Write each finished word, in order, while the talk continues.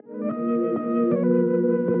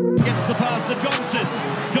pass to Johnson.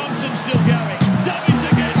 Johnson still going.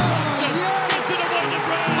 Dummies again. Johnson. Gets it away to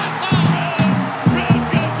Brown. Brown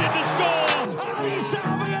goes in to score. Oh, he's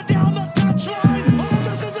serving it down the touchline. Oh,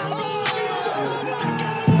 this is unbelievable.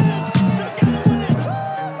 They're gonna win it.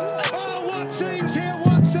 Oh, what scenes here,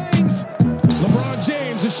 what scenes. LeBron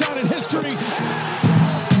James, a shot in history.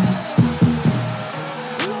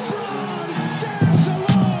 LeBron stands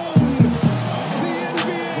alone. The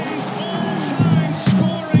NBA's all-time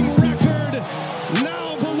scoring record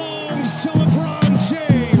now belongs to LeBron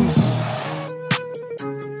James.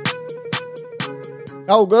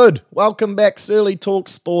 Oh, good. Welcome back, Searley Talk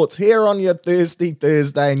Sports, here on your Thursday,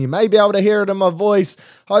 and you may be able to hear it in my voice.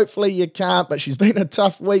 Hopefully you can't, but she's been a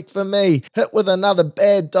tough week for me. Hit with another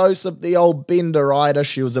bad dose of the old benderitis.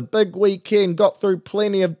 She was a big weekend, got through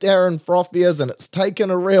plenty of Darren Frothiers, and it's taken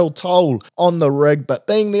a real toll on the rig. But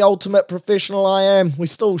being the ultimate professional I am, we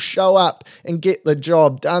still show up and get the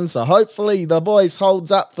job done. So hopefully the voice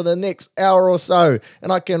holds up for the next hour or so,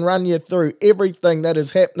 and I can run you through everything that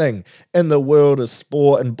is happening in the world of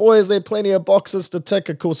sport. And boy, is there plenty of boxes to tick.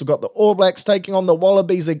 Of course, we've got the All Blacks taking on the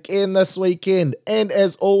Wallabies again this weekend. And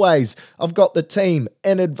as always, I've got the team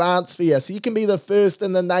in advance for you, so you can be the first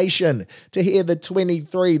in the nation to hear the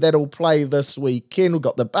 23 that'll play this weekend. We've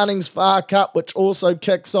got the Bunnings Far Cup, which also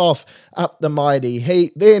kicks off up the mighty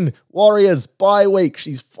heat. Then Warriors bye week.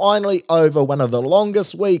 She's finally over, one of the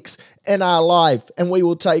longest weeks in our life, and we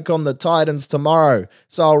will take on the Titans tomorrow.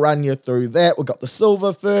 So I'll run you through that. We've got the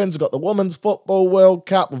Silver Ferns, we've got the Women's Football World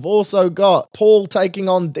Cup. We've also got Paul taking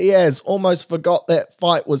on Diaz. Almost forgot that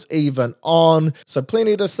fight was even on. So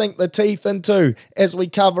plenty to sink the teeth into as we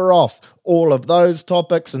cover off all of those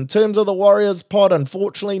topics. In terms of the Warriors pod,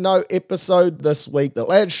 unfortunately no episode this week. The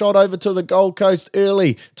lads shot over to the Gold Coast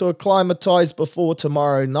early to acclimatise before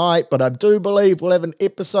tomorrow night, but I do believe we'll have an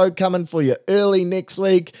episode coming for you early next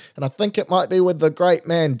week, and I think it might be with the great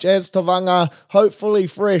man Jazz Tavanga, hopefully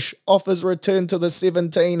fresh off his return to the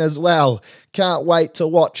 17 as well. Can't wait to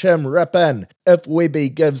watch him rip in if Webby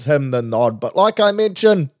gives him the nod. But like I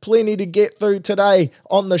mentioned, plenty to get through today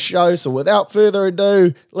on the show, so without further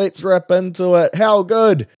ado, let's rip into it. How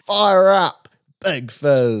good? Fire up, Big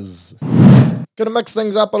Fizz. Gonna mix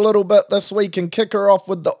things up a little bit this week and kick her off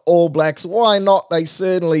with the All Blacks. Why not? They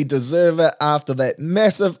certainly deserve it after that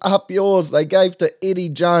massive up yours they gave to Eddie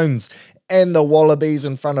Jones and the Wallabies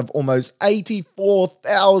in front of almost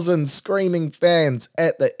 84,000 screaming fans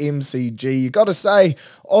at the MCG. You got to say,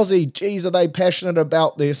 Aussie, geez, are they passionate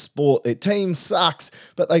about their sport. Their team sucks,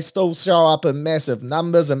 but they still show up in massive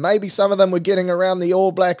numbers, and maybe some of them were getting around the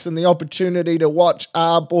All Blacks and the opportunity to watch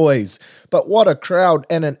our boys. But what a crowd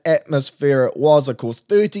and an atmosphere it was. Of course,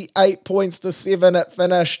 38 points to 7 it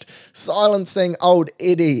finished, silencing old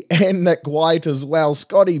Eddie and Nick White as well.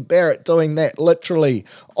 Scotty Barrett doing that literally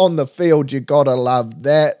on the field. You gotta love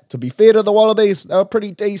that. To be fair to the Wallabies, they were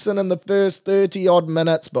pretty decent in the first 30-odd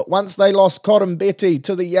minutes, but once they lost Cotton Betty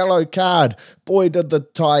to the yellow card, boy did the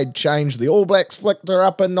tide change. The All Blacks flicked her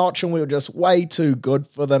up a notch and we were just way too good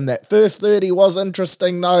for them. That first 30 was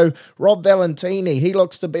interesting though. Rob Valentini, he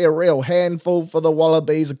looks to be a real handful for the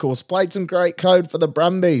Wallabies. Of course, played some great code for the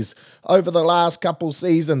Brumbies over the last couple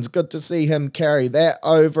seasons. Good to see him carry that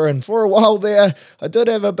over, and for a while there, I did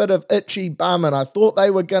have a bit of itchy bum and I thought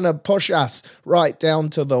they were going to push us right down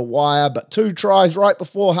to the wire, but 2 tries right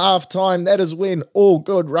before half-time, that is when all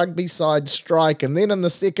good rugby sides strike. And then in the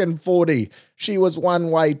second 40, she was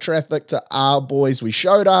one-way traffic to our boys. We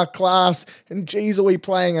showed our class, and geez, are we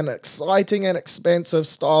playing an exciting and expansive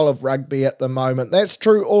style of rugby at the moment. That's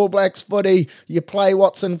true All Blacks footy. You play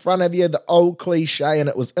what's in front of you, the old cliche, and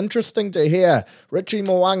it was interesting to hear Richie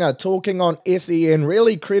Mo'unga talking on SEN,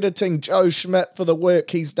 really crediting Joe Schmidt for the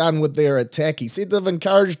work he's done with their attack. He said they've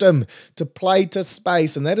encouraged him to play to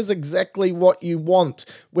space, and that is exactly what you want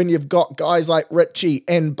when you've got guys like Richie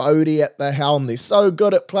and Bodie at the helm. They're so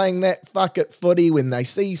good at playing that fuck it footy. When they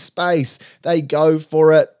see space, they go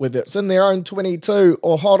for it, whether it's in their own 22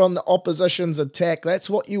 or hot on the opposition's attack. That's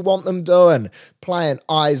what you want them doing, playing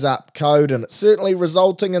eyes up code, and it's certainly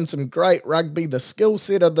resulting in some great rugby. The skill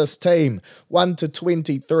set of this team, 1 to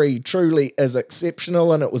 23, truly is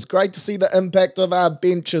exceptional, and it was great to see the impact of our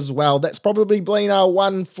bench as well. That's probably been our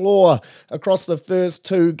one flaw across the first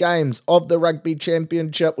 2 games of the Rugby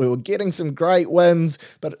Championship. We were getting some great wins,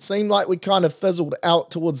 but it seemed like we kind of fizzled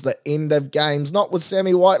out towards the end of games, not with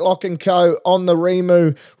Sammy Whitelock and co on the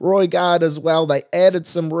Remu, Roygaard as well. They added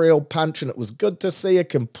some real punch, and it was good to see a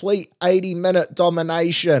complete 80-minute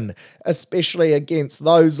domination, especially against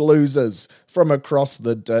those losers from across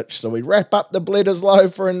the ditch. So we wrap up the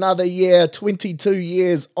Bledisloe for another year, 22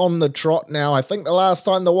 years on the trot now. I think the last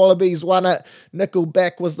time the Wallabies won it,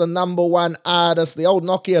 Nickelback was the number one artist. The old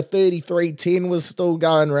Nokia 3310 was still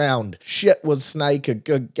going round. Shit, was Snake a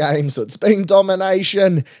good game. So it's been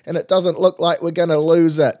domination, and it doesn't look like we're going to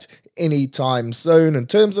lose it anytime soon. In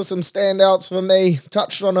terms of some standouts for me,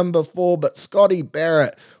 touched on him before, but Scotty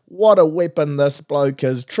Barrett, what a weapon this bloke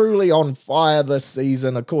is, truly on fire this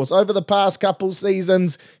season. Of course, over the past couple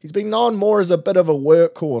seasons, he's been known more as a bit of a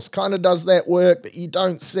workhorse, kind of does that work that you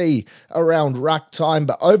don't see around ruck time,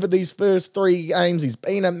 but over these first 3 games, he's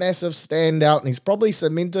been a massive standout, and he's probably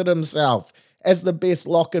cemented himself as the best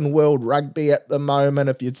lock in world rugby at the moment.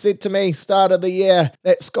 If you'd said to me, start of the year,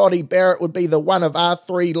 that Scotty Barrett would be the one of our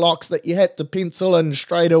 3 locks that you had to pencil in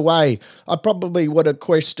straight away, I probably would have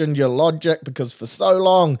questioned your logic, because for so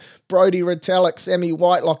long, Brodie Retallick, Sammy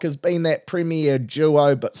Whitelock has been that premier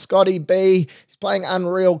duo, but Scotty B, playing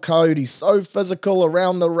unreal code. He's so physical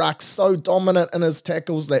around the ruck, so dominant in his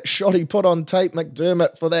tackles. That shot he put on Tate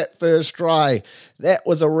McDermott for that first try, that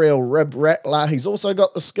was a real rib rattler. He's also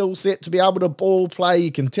got the skill set to be able to ball play.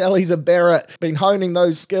 You can tell he's a Barrett. Been honing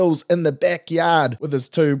those skills in the backyard with his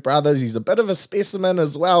 2 brothers. He's a bit of a specimen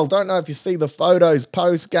as well. Don't know if you see the photos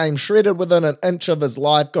post-game. Shredded within an inch of his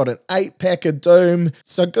life. Got an 8-pack of doom.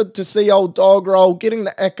 So good to see old Dog Roll getting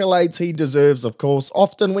the accolades he deserves, of course.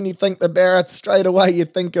 Often when you think the Barretts, straight away you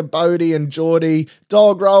think of Bodie and Geordie.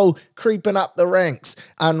 Dog Roll creeping up the ranks.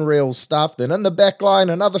 Unreal stuff. Then in the back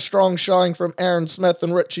line, another strong showing from Aaron Smith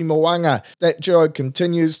and Richie Mwanga. That duo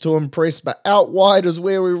continues to impress, but out wide is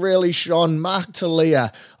where we really shone. Mark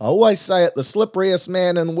Talia, I always say it, the slipperiest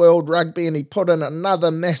man in world rugby, and he put in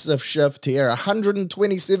another massive shift here.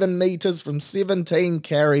 127 metres from 17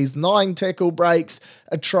 carries, 9 tackle breaks,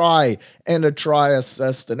 a try and a try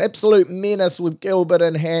assist. An absolute menace with Gilbert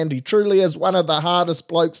in hand. He truly is one of the hardest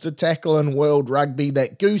blokes to tackle in world rugby.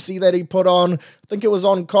 That goosey that he put on, I think it was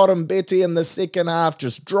on Cotton Betty in the second half,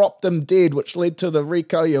 just dropped him dead, which led to the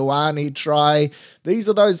Rieko Ioane try. These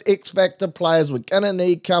are those X-Factor players we're going to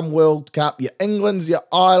need come World Cup. Your Englands, your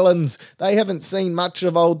Irelands, they haven't seen much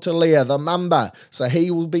of old Talia, the Mamba, so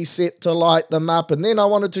he will be set to light them up. And then I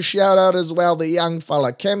wanted to shout out as well the young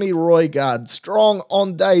fella, Cammy Roigard, strong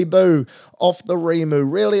on debut off the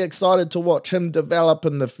Rimu. Really excited to watch him develop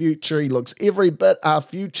in the future. He looks every bit our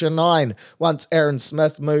future 9 once Aaron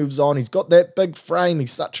Smith moves on. He's got that big frame.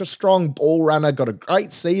 He's such a strong ball runner. Got a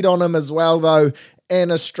great seed on him as well, though,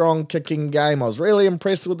 and a strong kicking game. I was really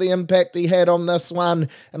impressed with the impact he had on this one,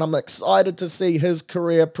 and I'm excited to see his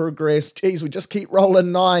career progress. Geez, we just keep rolling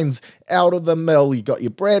 9s out of the mill. You got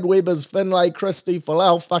your Brad Webbers, Finlay Christie,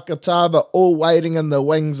 Folau Fakatava, all waiting in the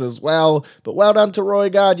wings as well. But well done to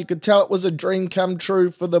Roigard. You could tell it was a dream come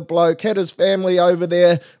true for the bloke. Had his family over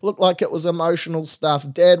there. Looked like it was emotional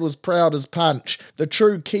stuff. Dad was proud as punch. The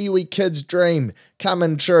true Kiwi kid's dream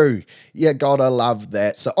coming true. You gotta love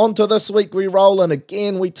that. So on to this week we roll, and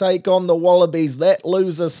again we take on the Wallabies, that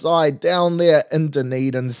loser side down there in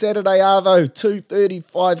Dunedin. Saturday Arvo,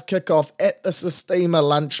 2:35 kickoff at the Sistema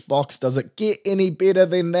lunchbox. Does it get any better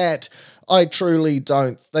than that? I truly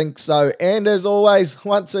don't think so. And as always,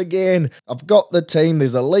 once again, I've got the team.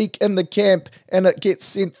 There's a leak in the camp and it gets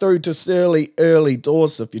sent through to Searley early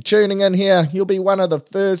doors. So if you're tuning in here, you'll be one of the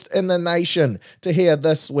first in the nation to hear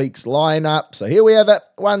this week's lineup. So here we have it,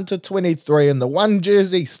 1 to 23, and the 1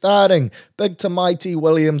 jersey starting, Big Tamaiti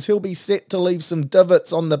Williams. He'll be set to leave some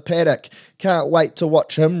divots on the paddock. Can't wait to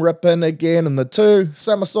watch him rip in again. And the 2,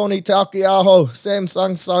 Samasoni Taukeiaho,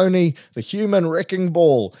 Samsung Sony, the human wrecking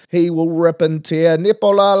ball. He will rip and tear.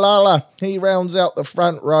 Nepola Lala, he rounds out the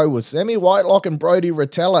front row with Sammy Whitelock and Brodie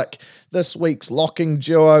Retallick. This week's locking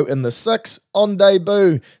duo in the 6, on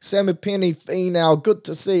debut, Samipeni Finau. Good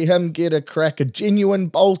to see him get a crack. A genuine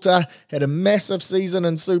bolter. Had a massive season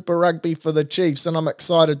in Super Rugby for the Chiefs, and I'm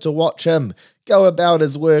excited to watch him go about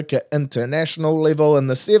his work at international level. In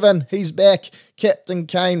the 7, he's back. Captain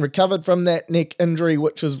Kane recovered from that neck injury,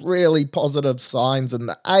 which is really positive signs. In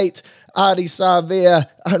the 8, Artie Savea,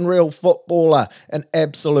 unreal footballer, an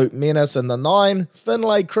absolute menace. In the 9,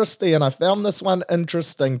 Finlay Christie, and I found this one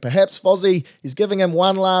interesting. Perhaps Fozzie is giving him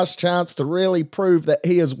one last chance to really prove that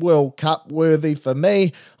he is World Cup worthy. For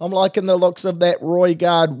me, I'm liking the looks of that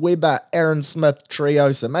Roigard, Webber, Aaron Smith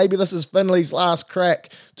trio, so maybe this is Finlay's last crack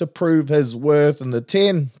to prove his worth. In the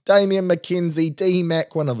 10, Damian McKenzie,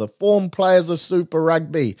 D-Mac, one of the form players of Super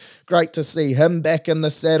Rugby. Great to see him back in the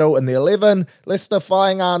saddle. In the 11, Lester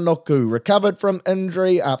Whainganuku, recovered from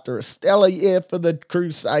injury after a stellar year for the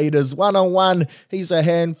Crusaders. 1-on-1, he's a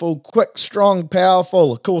handful, quick, strong,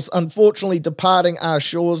 powerful. Of course, unfortunately departing our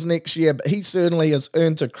shores next year, but he certainly has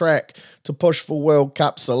earned a crack to push for World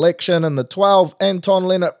Cup selection. In the 12, Anton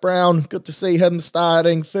Leonard-Brown, good to see him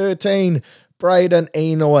starting. 13, Braden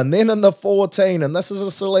Eno, and then in the 14, and this is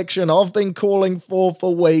a selection I've been calling for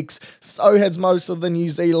weeks, so has most of the New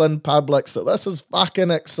Zealand public, so this is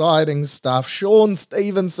fucking exciting stuff. Sean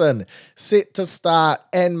Stevenson, set to start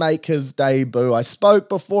and make his debut. I spoke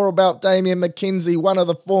before about Damian McKenzie, one of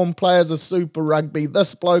the form players of Super Rugby.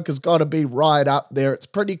 This bloke has got to be right up there. It's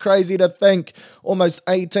pretty crazy to think almost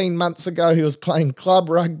 18 months ago he was playing club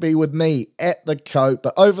rugby with me at the Cope,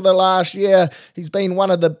 but over the last year, he's been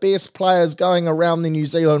one of the best players going around the New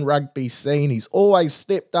Zealand rugby scene. He's always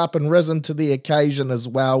stepped up and risen to the occasion as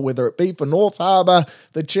well, whether it be for North Harbour,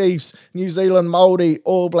 the Chiefs, New Zealand Māori,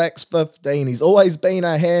 All Blacks 15. He's always been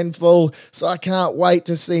a handful, so I can't wait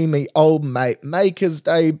to see me old mate make his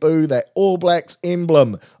debut, that All Blacks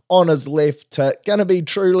emblem on his left tit. Gonna be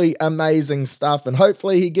truly amazing stuff, and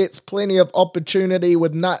hopefully he gets plenty of opportunity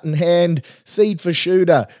with nut in hand. Seed for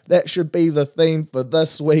shooter, that should be the theme for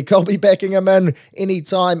this week. I'll be backing him in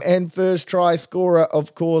anytime, and first try scorer,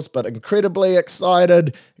 of course, but incredibly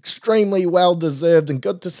excited, extremely well deserved, and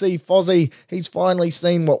good to see Fozzie. He's finally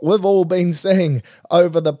seen what we've all been seeing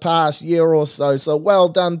over the past year or so, so well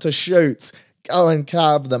done to Shoots. Go and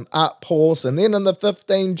carve them up, horse. And then in the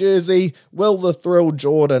 15 jersey, Will the Thrill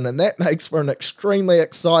Jordan, and that makes for an extremely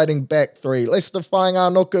exciting back three. Lester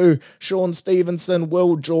Whainganuku, Sean Stevenson,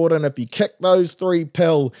 Will Jordan. If you kick those three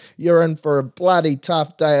pill, you're in for a bloody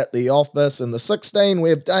tough day at the office. In the 16,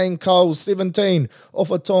 we have Dane Cole. 17,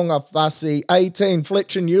 Ofatonga Fussy. 18,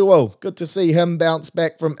 Fletcher Newell. Good to see him bounce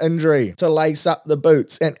back from injury to lace up the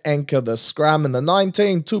boots and anchor the scrum. In the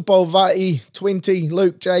 19, Tupou Vai. 20,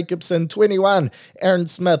 Luke Jacobson. 21, Aaron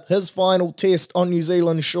Smith, his final test on New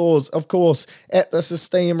Zealand shores, of course, at the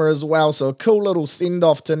Sistema as well. So a cool little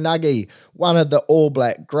send-off to Nuggie, one of the All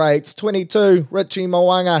Black greats. 22, Richie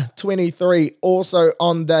Mo'unga. 23, also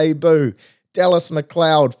on debut, Dallas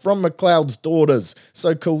McLeod from McLeod's daughters.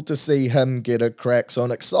 So cool to see him get a crack. So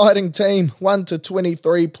an exciting team, 1 to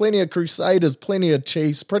 23, plenty of Crusaders, plenty of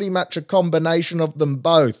Chiefs, pretty much a combination of them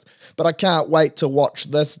both. But I can't wait to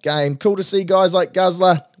watch this game. Cool to see guys like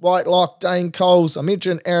Guzzler, Whitelock, Dane Coles, I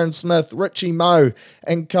mentioned Aaron Smith, Richie Moe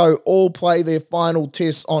and co all play their final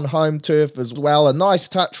tests on home turf as well. A nice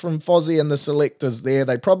touch from Fozzie and the selectors there.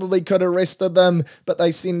 They probably could have rested them, but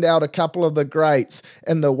they send out a couple of the greats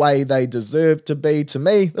in the way they deserve to be. To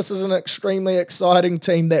me, this is an extremely exciting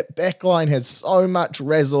team. That backline has so much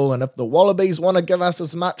razzle, and if the Wallabies want to give us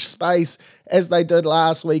as much space as they did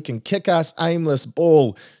last week and kick us aimless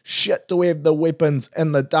ball, shit, do we have the weapons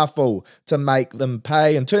in the duffel to make them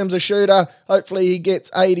pay. In terms of shooter, hopefully he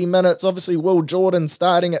gets 80 minutes. Obviously Will Jordan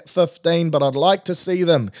starting at 15, but I'd like to see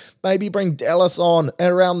them maybe bring Dallas on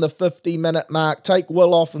at around the 50-minute mark, take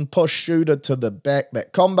Will off and push shooter to the back.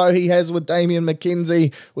 That combo he has with Damian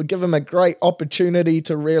McKenzie would give him a great opportunity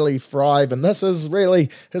to really thrive, and this is really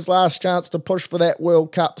his last chance to push for that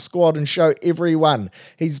World Cup squad and show everyone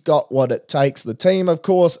he's got what it takes. The team, of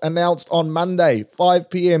course, announced on Monday, 5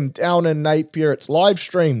 p.m. down in Napier. It's live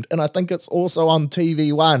streamed, and I think it's also on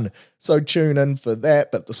TV1, so tune in for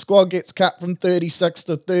that. But the squad gets cut from 36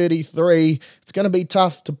 to 33. It's going to be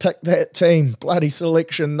tough to pick that team. Bloody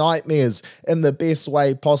selection nightmares in the best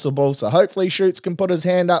way possible. So hopefully Shoots can put his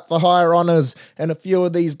hand up for higher honours, and a few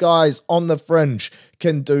of these guys on the fringe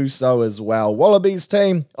can do so as well. Wallabies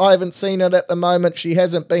team, I haven't seen it at the moment. She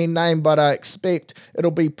hasn't been named, but I expect it'll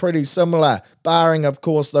be pretty similar, barring, of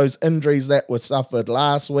course, those injuries that were suffered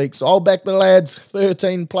last week. So I'll back the lads,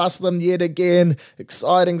 13 plus them yet again.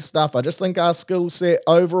 Exciting stuff. I just think our skill set,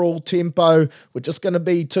 overall tempo, we're just going to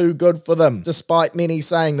be too good for them, despite many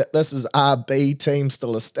saying that this is our B team,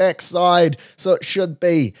 still a stack side, so it should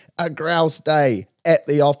be a grouse day at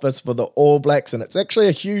the office for the All Blacks, and it's actually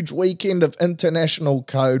a huge weekend of international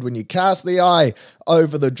code. When you cast the eye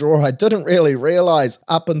over the draw, I didn't really realise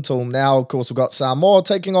up until now. Of course, we've got Samoa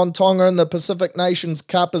taking on Tonga in the Pacific Nations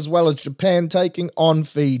Cup, as well as Japan taking on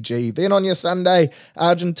Fiji. Then on your Sunday,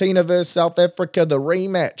 Argentina versus South Africa, the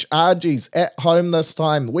rematch. Argies at home this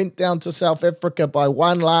time, went down to South Africa by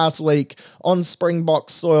 1 last week on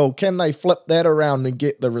Springbok soil. Can they flip that around and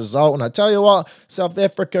get the result? And I tell you what, South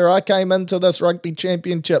Africa, I came into this rugby Rugby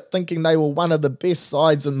Championship thinking they were one of the best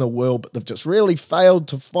sides in the world, but they've just really failed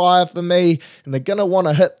to fire for me, and they're going to want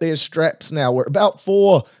to hit their straps now. We're about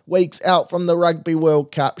 4 weeks out from the Rugby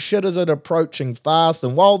World Cup. Shit is it approaching fast,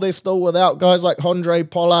 and while they're still without guys like Andre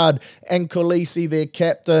Pollard and Khaleesi, their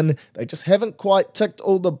captain, they just haven't quite ticked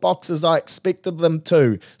all the boxes I expected them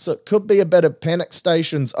to. So it could be a bit of panic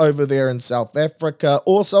stations over there in South Africa.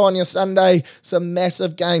 Also on your Sunday, some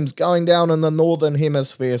massive games going down in the Northern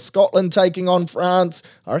Hemisphere. Scotland taking on France.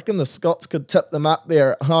 I reckon the Scots could tip them up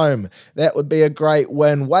there at home. That would be a great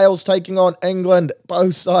win. Wales taking on England.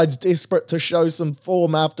 Both sides desperate to show some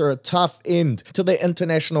form after a tough end to their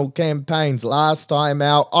international campaigns last time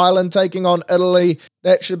out. Ireland taking on Italy.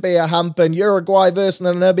 That should be a humping. Uruguay versus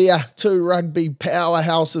Namibia. 2 rugby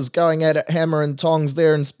powerhouses going at it hammer and tongs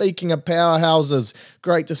there. And speaking of powerhouses,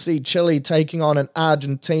 great to see Chile taking on an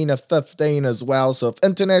Argentina 15 as well. So if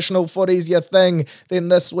international footy's your thing, then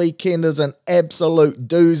this weekend is an absolute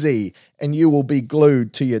doozy, and you will be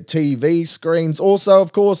glued to your TV screens. Also,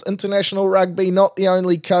 of course, international rugby, not the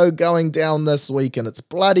only code going down this week, and it's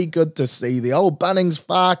bloody good to see. The old Bunnings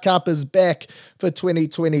Far Cup is back for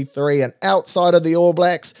 2023, and outside of the All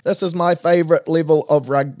Blacks, this is my favourite level of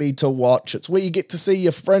rugby to watch. It's where you get to see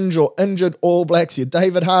your fringe or injured All Blacks, your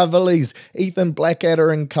David Harvilles, Ethan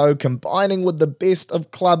Blackadder and co, combining with the best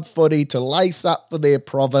of club footy to lace up for their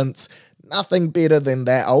province. Nothing better than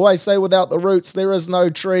that. I always say without the roots, there is no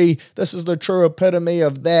tree. This is the true epitome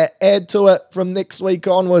of that. Add to it, from next week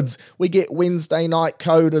onwards, we get Wednesday night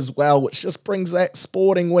code as well, which just brings that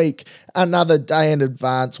sporting week another day in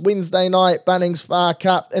advance. Wednesday night, Bunnings Far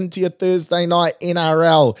Cup, into your Thursday night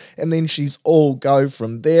NRL, and then she's all go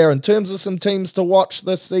from there. In terms of some teams to watch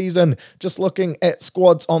this season, just looking at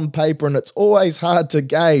squads on paper, and it's always hard to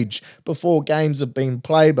gauge before games have been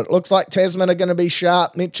played, but it looks like Tasman are going to be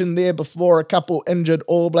sharp. Mentioned there before, a couple injured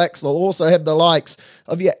All Blacks. They'll also have the likes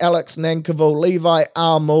of your Alex Nankivell, Levi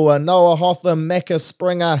Aumua, Noah Hotham, Macca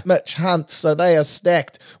Springer, Mitch Hunt, so they are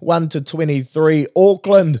stacked 1-23.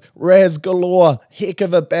 Auckland, Raz galore, heck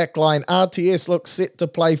of a backline. RTS looks set to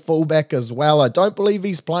play fullback as well. I don't believe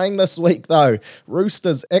he's playing this week though.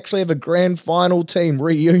 Roosters actually have a grand final team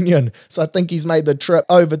reunion, so I think he's made the trip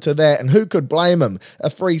over to that, and who could blame him?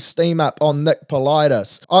 A free steam up on Nick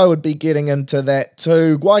Politis. I would be getting into that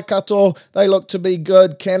too. Waikato, they look to be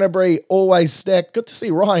good. Canterbury, always stacked. Good to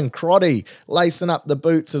see Ryan Crotty lacing up the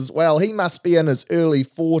boots as well. He must be in his early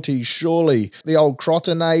 40s, surely. The old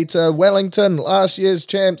Crottinator. Wellington, last year's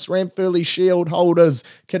champs, Ranfurly Shield holders.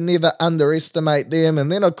 Can never underestimate them.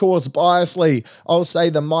 And then, of course, biasly, I'll say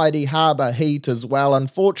the mighty Harbour Heat as well.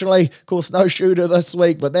 Unfortunately, of course, no shooter this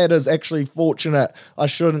week, but that is actually fortunate. I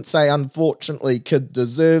shouldn't say unfortunately. Kid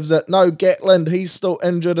deserves it. No Gatland, he's still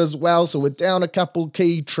injured as well, so we're down a couple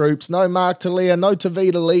key troops. No Mark Talia, no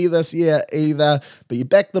Tavita Lee this year either, but you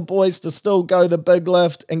back the boys to still go the big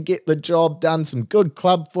lift and get the job done. Some good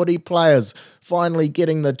club footy players finally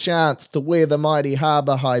getting the chance to wear the mighty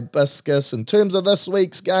Harbour hibiscus. In terms of this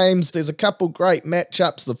week's games, there's a couple great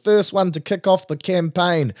matchups. The first one to kick off the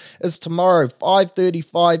campaign is tomorrow,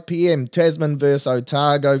 5:35pm, Tasman versus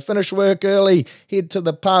Otago. Finish work early, head to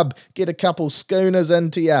the pub, get a couple schooners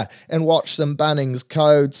into you, and watch some Bunnings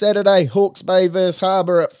code. Saturday, Hawke's Bay versus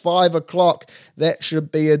Harbour at 5 o'clock. That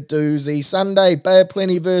should be a doozy. Sunday, Bay of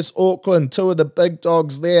Plenty versus Auckland, 2 of the big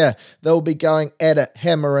dogs there. They'll be going at it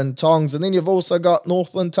hammer and tongs. And then you've also got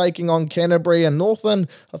Northland taking on Canterbury, and Northland,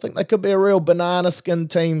 I think they could be a real banana skin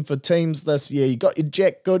team for teams this year. You got your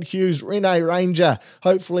Jack Goodhughes, Rene Ranger,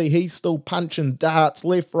 hopefully he's still punching darts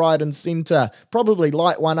left, right and centre, probably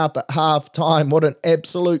light one up at half time. What an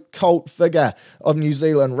absolute cult figure of New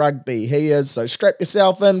Zealand rugby he is. So strap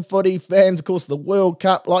yourself in, footy fans. Of course, the World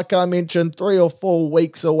Cup, like I mentioned, 3 or 4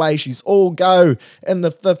 weeks away. She's all go in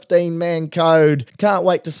the 15-man code. Can't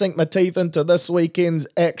wait to sink my teeth into this weekend's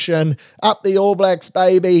action. Up the All Blacks,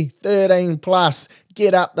 baby, 13 plus.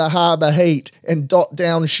 Get up the Harbour Heat and dot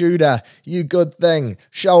down shooter. You good thing.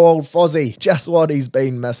 Show old Fozzie just what he's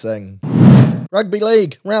been missing. Rugby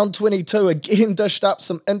League, round 22, again dished up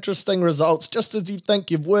some interesting results. Just as you think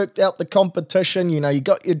you've worked out the competition, you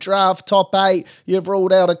got your draft top 8, you've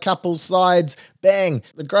ruled out a couple sides, bang,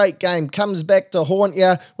 the great game comes back to haunt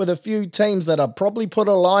you with a few teams that I've probably put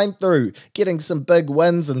a line through, getting some big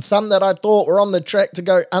wins, and some that I thought were on the track to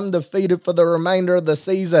go undefeated for the remainder of the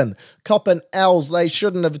season. Copping L's they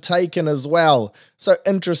shouldn't have taken as well. So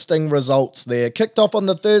interesting results there. Kicked off on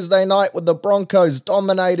the Thursday night with the Broncos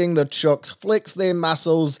dominating the Chooks. Flex flex their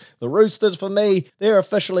muscles. The Roosters, for me, they're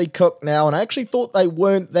officially cooked now, and I actually thought they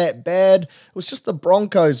weren't that bad. It was just the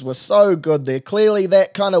Broncos were so good. They're clearly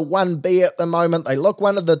that kind of 1B at the moment. They look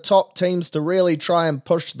one of the top teams to really try and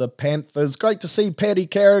push the Panthers. Great to see Paddy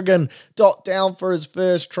Carrigan dot down for his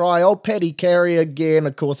first try. Old Paddy Carey again.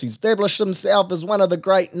 Of course, he's established himself as one of the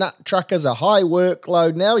great nut truckers, a high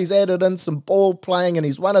workload. Now he's added in some ball playing, and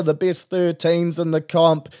he's one of the best 13s in the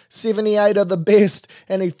comp. 78 of the best,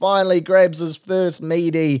 and he finally grabs his first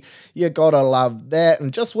meaty. You gotta love that.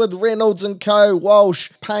 And just with Reynolds and co,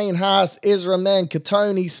 Walsh, Payne Haas, Ezra Mann,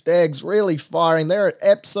 Katoni Staggs really firing. They're an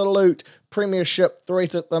absolute premiership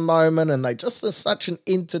threat at the moment, and they just are such an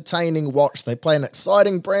entertaining watch. They play an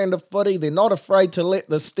exciting brand of footy. They're not afraid to let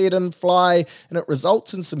the Steadon fly, and it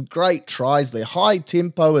results in some great tries. They're high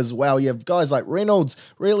tempo as well. You have guys like Reynolds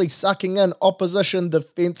really sucking in opposition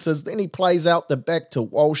defences. Then he plays out the back to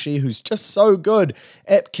Walshy, who's just so good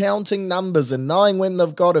at counting numbers and knowing when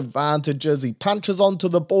they've got advantages. He punches onto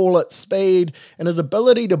the ball at speed, and his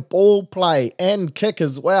ability to ball play and kick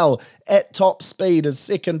as well at top speed is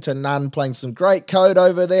second to none. Playing some great code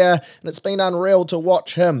over there, and it's been unreal to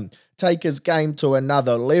watch him take his game to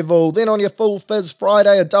another level. Then on your Full Fizz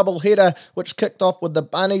Friday, a double header which kicked off with the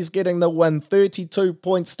Bunnies getting the win, 32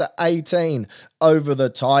 points to 18 over the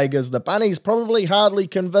Tigers. The Bunnies probably hardly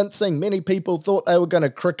convincing. Many people thought they were going to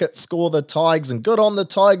cricket score the Tigers, and good on the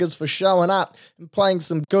Tigers for showing up and playing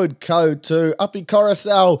some good code too. Uppy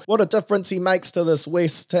Coruscant, what a difference he makes to this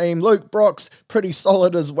West team. Luke Brooks, pretty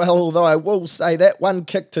solid as well, although I will say that one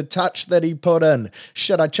kick to touch that he put in.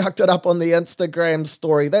 Shit, I chucked it up on the Instagram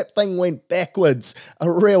story. That thing went backwards. A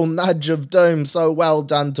real nudge of doom, so well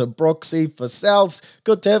done to Brooksy. For Souths,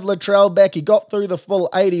 good to have Latrell back. He got through the full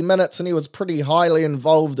 80 minutes and he was pretty highly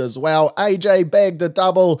involved as well. AJ bagged a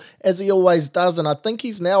double, as he always does, and I think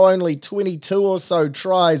he's now only 22 or so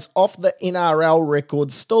tries off the NRL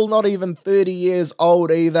record. Still not even 30 years old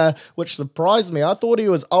either, which surprised me. I thought he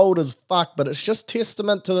was old as fuck, but it's just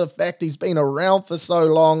testament to the fact he's been around for so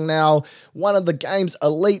long now. One of the game's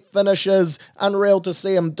elite finishers. Unreal to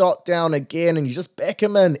see him dot down again, and you just back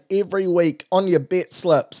him in every week on your bet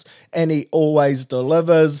slips, and he always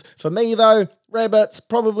delivers. For me though, Rabbits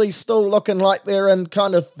probably still looking like they're in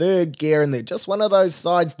kind of third gear, and they're just one of those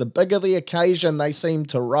sides, the bigger the occasion, they seem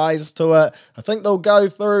to rise to it. I think they'll go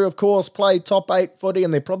through, of course, play top 8 footy,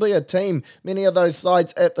 and they're probably a team many of those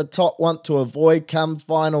sides at the top want to avoid come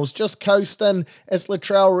finals. Just coasting as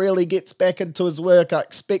Latrell really gets back into his work. I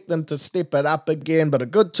expect them to step it up again, but a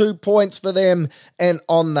good 2 points for them, and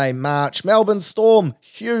on they march. Melbourne Storm,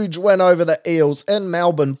 huge win over the Eels in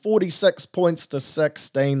Melbourne, 46 points to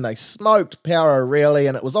 16. They smoked Power really,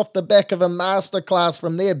 and it was off the back of a masterclass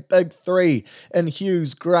from their big three in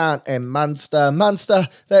Hughes, Grant and Munster. Munster,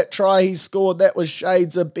 that try he scored, that was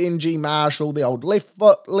shades of Benji Marshall, the old left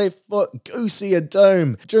foot, goosey a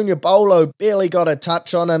doom. Junior Bolo barely got a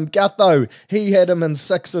touch on him. Gutho, he had him in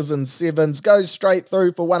 6s and 7s, goes straight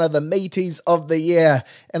through for one of the meaties of the year,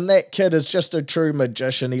 and that kid is just a true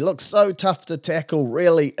magician. He looks so tough to tackle,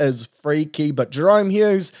 really is freaky. But Jerome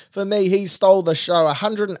Hughes, for me, he stole the show.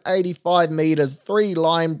 185 metres, 3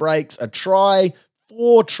 line breaks, a try,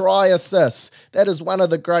 4 try assists. That is one of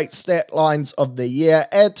the great stat lines of the year.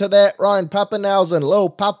 Add to that, Ryan Pappenhausen, Lil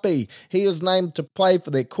Puppy. He is named to play for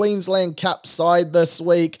their Queensland Cup side this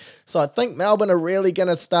week. So I think Melbourne are really going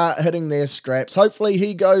to start hitting their straps. Hopefully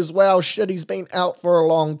he goes well. Shit, he's been out for a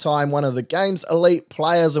long time. One of the game's elite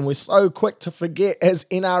players, and we're so quick to forget as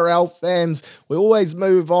NRL fans. We always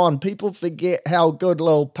move on. People forget how good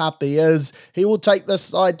Lil Puppy is. He will take this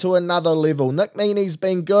side to another level. Nick Meaney's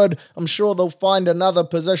been good. I'm sure they'll find another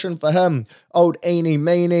position for him. Old Eeny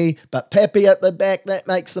Meeny. But Pappy at the back, that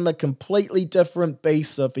makes him a completely different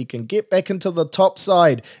beast. So if he can get back into the top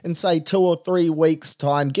side in say 2 or 3 weeks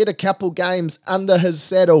time, get a couple games under his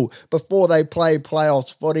saddle before they play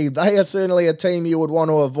playoffs footy, they are certainly a team you would want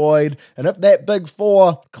to avoid. And if that big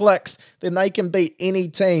 4 clicks, then they can beat any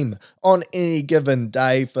team on any given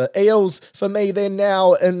day. For Eels, for me, they're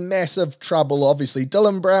now in massive trouble. Obviously,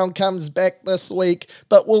 Dylan Brown comes back this week,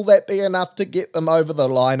 but will that be enough to get them over the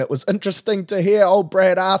line? It was interesting to hear old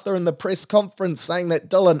Brad Arthur in the press conference saying that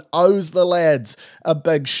Dylan owes the lads a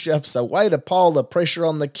big shift. So way to pile the pressure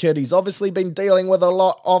on the kid. He's obviously been dealing with a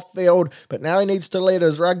lot off field, but now he needs to let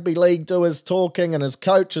his rugby league do his talking, and his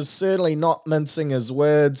coach is certainly not mincing his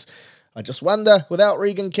words. I just wonder, without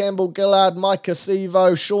Regan Campbell-Gillard, Mike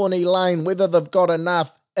Acevo, Shawnee Lane, whether they've got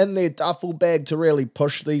enough in their duffel bag to really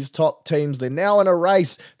push these top teams. They're now in a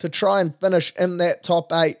race to try and finish in that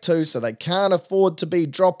top 8 too, so they can't afford to be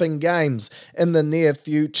dropping games in the near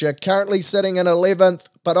future. Currently sitting in 11th,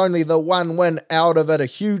 but only the one win out of it. A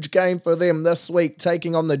huge game for them this week,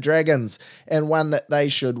 taking on the Dragons, and one that they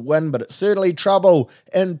should win, but it's certainly trouble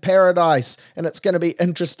in paradise, and it's going to be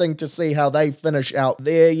interesting to see how they finish out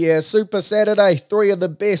there. Yeah, Super Saturday, three of the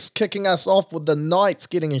best, kicking us off with the Knights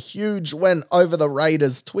getting a huge win over the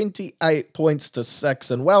Raiders, 28 points to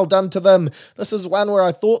 6, and well done to them. This is one where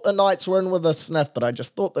I thought the Knights were in with a sniff, but I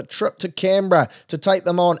just thought the trip to Canberra to take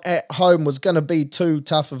them on at home was going to be too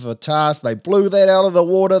tough of a task. They blew that out of the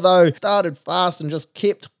water though, started fast and just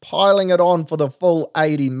kept piling it on for the full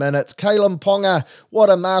 80 minutes. Kalen Ponga, what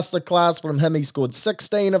a masterclass from him. He scored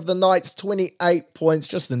 16 of the Knights, 28 points,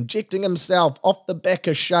 just injecting himself off the back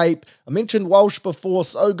of shape. I mentioned Walsh before,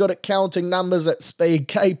 so good at counting numbers at speed.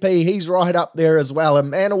 KP, he's right up there as well. And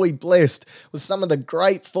man, are we blessed with some of the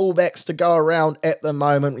great fullbacks to go around at the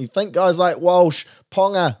moment. You think guys like Walsh,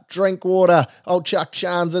 Ponga, Drinkwater, old Chuck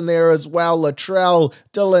Chan's in there as well, Latrell,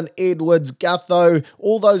 Dylan Edwards, Gutho,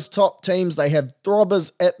 all those top teams, they have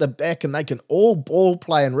throbbers at the back and they can all ball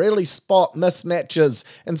play and really spot mismatches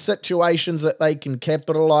and situations that they can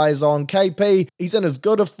capitalise on. KP, he's in as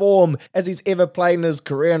good a form as he's ever played in his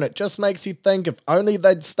career, and it just makes you think if only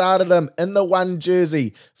they'd started him in the one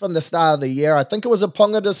jersey from the start of the year. I think it was a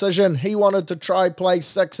Ponga decision. He wanted to try play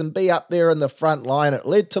 6 and be up there in the front line. It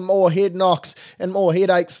led to more head knocks and more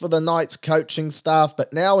headaches for the Knights coaching staff,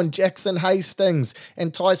 but now in Jackson Hastings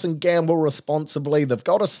and Tyson Gamble responsibly, they've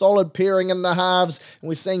got a solid pairing in the halves, and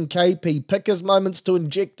we're seeing KP pick his moments to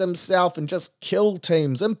inject himself and just kill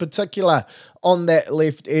teams, in particular on that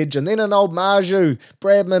left edge. And then an old Marju,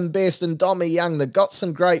 Bradman Best and Dommy Young, they've got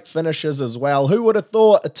some great finishes as well. Who would have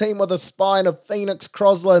thought a team with a spine of Phoenix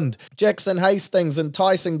Crosland, Jackson Hastings and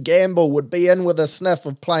Tyson Gamble would be in with a sniff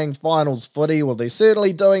of playing finals footy? Well, they're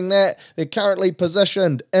certainly doing that. They're currently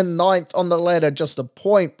positioned in 9th on the ladder, just a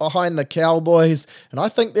point behind the Cowboys, and I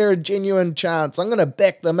think they're a genuine chance. I'm going to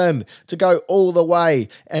back them in to go all the way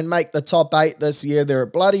and make the top 8 this year. They're a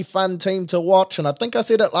bloody fun team to watch, and I think I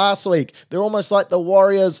said it last week, they're almost like the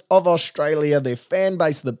Warriors of Australia. Their fan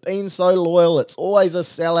base, they've been so loyal. It's always a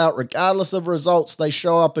sellout. Regardless of results, they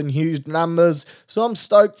show up in huge numbers. So I'm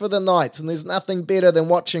stoked for the Knights, and there's nothing better than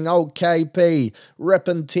watching old KP rip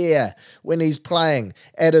and tear when he's playing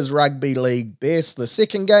at his rugby league best. The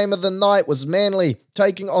second game of the night was Manly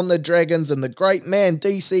taking on the Dragons, and the great man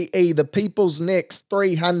DCE, the people's next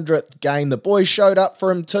 300th game. The boys showed up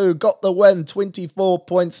for him too, got the win, 24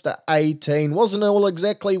 points to 18. Wasn't all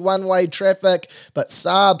exactly one-way traffic, but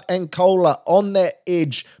Saab and Kohler on that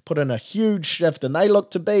edge put in a huge shift, and they look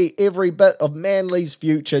to be every bit of Manly's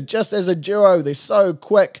future. Just as a duo, they're so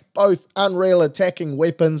quick, both unreal attacking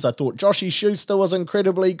weapons. I thought Joshy Schuster was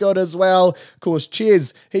incredibly good as well. Of course,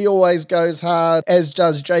 Ches, he always goes hard, as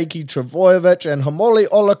does Jakey Travojevic, and Hamoli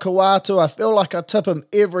Olakawatu. I feel like I tip him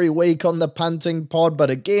every week on the punting pod, but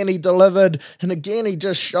again he delivered, and again he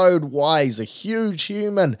just showed why. He's a huge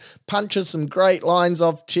human, punches some great lines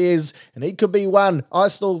off Ches, and he could be one I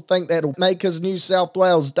still think that'll make his New South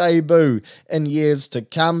Wales debut in years to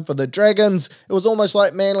come. For the Dragons, it was almost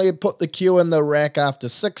like Manly had put the cue in the rack after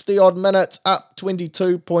 60 odd minutes, up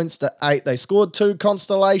 22 points to 8. They scored 2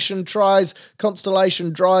 Constellation tries,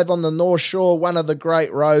 Constellation Drive on the North Shore, one of the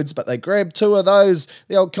great roads, but they grabbed 2 of those,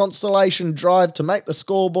 the old Constellation Drive, to make the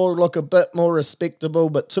scoreboard look a bit more respectable.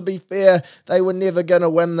 But to be fair, they were never going to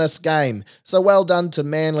win this game. So well done to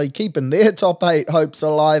Manly, keeping their top 8 hopes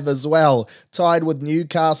alive as well, tied with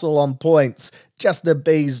Newcastle on points. Just a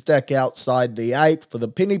bee's dick outside the 8th. For the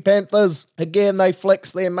Penny Panthers, again they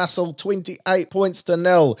flex their muscle, 28 points to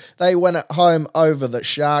 0. They win at home over the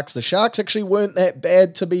Sharks. The Sharks actually weren't that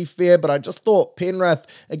bad, to be fair, but I just thought Penrith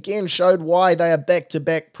again showed why they are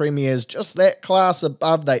back-to-back premiers. Just that class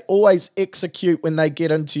above. They always execute when they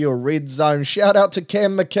get into your red zone. Shout out to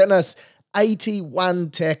Cam McInnes.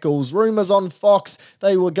 81 tackles. Rumours on Fox,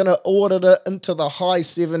 they were going to audit it into the high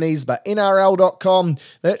 70s, but NRL.com,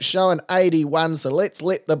 that's showing 81, so let's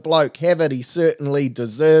let the bloke have it. He certainly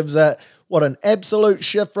deserves it. What an absolute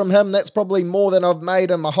shift from him. That's probably more than I've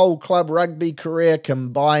made in my whole club rugby career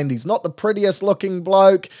combined. He's not the prettiest looking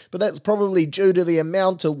bloke, but that's probably due to the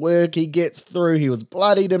amount of work he gets through. He was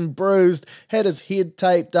bloodied and bruised, had his head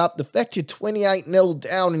taped up. The fact you're 28-0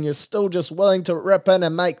 down and you're still just willing to rip in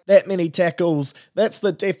and make that many tackles, that's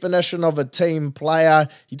the definition of a team player.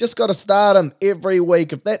 You just got to start him every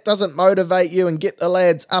week. If that doesn't motivate you and get the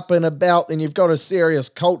lads up and about, then you've got a serious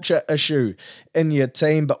culture issue in your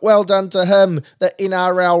team. But well done to to him the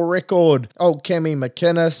NRL record. Old Cammy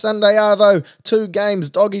McKinnon. Sunday Arvo, 2 games.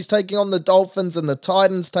 Doggies taking on the Dolphins and the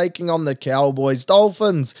Titans taking on the Cowboys.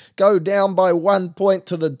 Dolphins go down by 1 point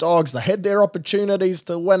to the Dogs. They had their opportunities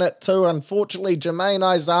to win it too. Unfortunately, Jermaine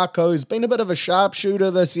Isako, who's been a bit of a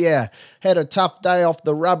sharpshooter this year, had a tough day off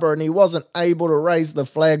the rubber and he wasn't able to raise the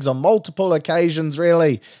flags on multiple occasions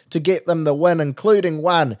really to get them the win, including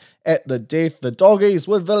one at the death. The Doggies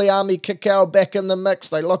with Viliami Kikau back in the mix,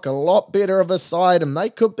 they look a lot better of a side and they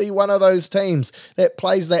could be one of those teams that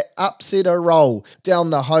plays that upsetter role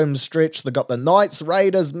down the home stretch. They've got the Knights,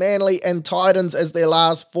 Raiders, Manly and Titans as their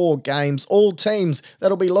last 4 games. All teams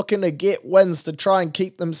that'll be looking to get wins to try and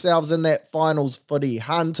keep themselves in that finals footy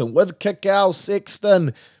hunt. And with Kikau,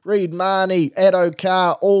 Sexton, Reid Marnie,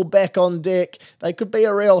 Addo-Carr all back on deck, they could be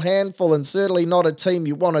a real handful and certainly not a team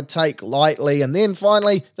you want to take lightly. And then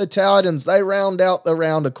finally, the Titans, they round out the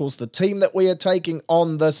round. Of course, the team that we are taking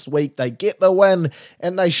on this week, they get the win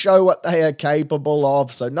and they show what they are capable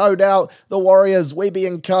of. So no doubt, the Warriors, Webby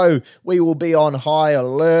and co, we will be on high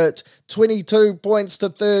alert. 22 points to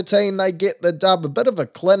 13, they get the dub. A bit of a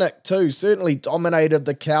clinic too, certainly dominated.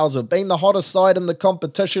 The Cows have been the hottest side in the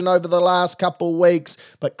competition over the last couple weeks,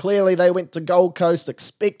 but clearly they went to Gold Coast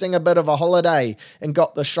expecting a bit of a holiday and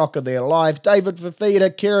got the shock of their life. David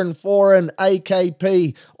Fafita, Kieran Foran,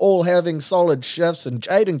 AKP, all having solid shifts, and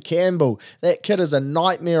Jaden Campbell, that kid is a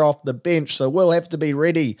nightmare off the bench, so we'll have to be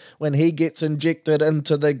ready when he gets injected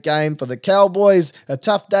into the game. For the Cowboys, a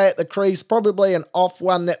tough day at the crease, probably an off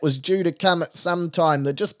one that was due to come at some time.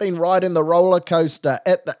 They've just been riding the roller coaster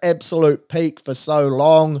at the absolute peak for so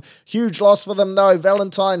long. Huge loss for them though.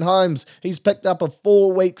 Valentine Holmes, he's picked up a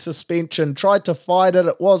 4-week suspension, tried to fight it,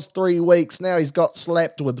 it was 3 weeks, now he's got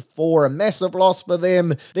slapped with 4. A massive loss for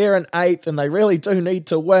them. They're in 8th and they really do need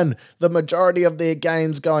to win the majority of their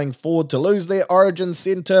games going forward. To lose their origin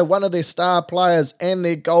centre, one of their star players and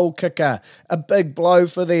their goal kicker, a big blow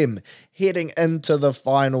for them heading into the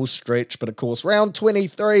final stretch. But of course, round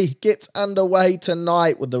 23 gets underway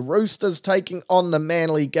tonight with the Roosters taking on the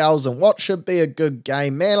Manly Gals and what should be a good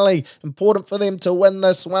game. Manly, important for them to win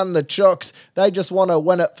this one. The Chooks, they just want to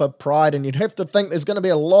win it for pride, and you'd have to think there's going to be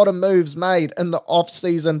a lot of moves made in the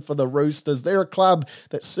off-season for the Roosters. They're a club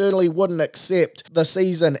that certainly wouldn't accept the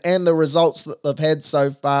season and the results that they've had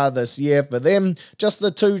so far this year. For them, just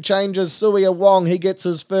the 2 changes. Suia Wong, he gets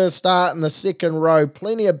his first start in the second row.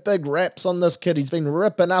 Plenty of big raps on this kid. He's been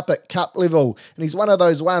ripping up at cup level and he's one of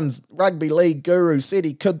those ones, rugby league guru said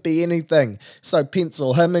he could be anything, so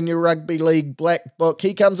pencil him in your rugby league black book.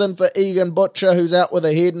 He comes in for Egan Butcher, who's out with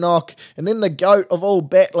a head knock. And then the goat of all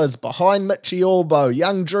battlers behind Mitchie Orbo,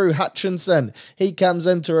 young Drew Hutchinson, he comes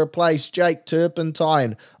in to replace Jake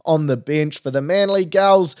Turpentine on the bench. For the Manly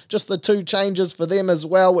Gals, just the 2 changes for them as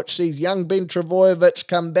well, which sees young Ben Travojevic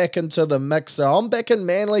come back into the mix. So I'm backing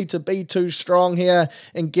Manly to be too strong here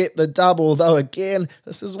and get the double, though again,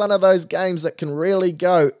 this is one of those games that can really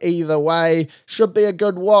go either way. Should be a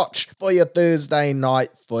good watch for your Thursday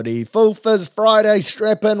night footy. Full Fizz Friday,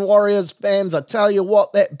 strap in Warriors fans. I tell you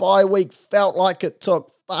what, that bye week felt like it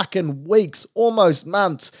took fucking weeks, almost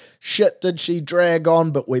months. Shit did she drag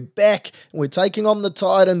on, but we're back and we're taking on the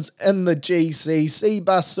Titans in the GC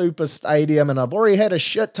Cbus Super Stadium, and I've already had a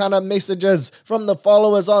shit ton of messages from the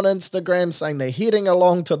followers on Instagram saying they're heading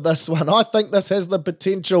along to this one. I think this has the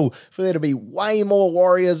potential for there to be way more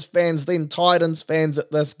Warriors fans than Titans fans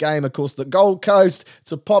at this game. Of course, the Gold Coast,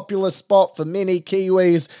 it's a popular spot for many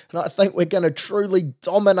Kiwis, and I think we're going to truly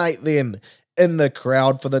dominate them in the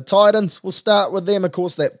crowd. For the Titans, we'll start with them. Of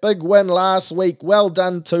course, that big win last week, well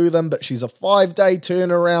done to them, but she's a 5-day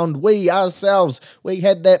turnaround. We ourselves, we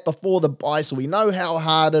had that before the bye, so we know how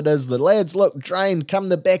hard it is. The lads look drained come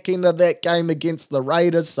the back end of that game against the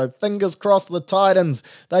Raiders, so fingers crossed the Titans,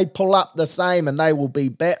 they pull up the same and they will be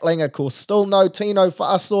battling. Of course, still no Tino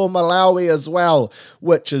Fa'asua Malawi as well,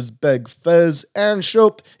 which is big fizz. Aaron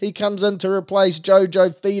Schulp, he comes in to replace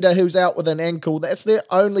Jojo Feeder, who's out with an ankle. That's their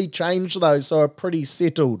only change though, so a pretty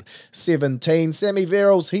settled 17. Sammy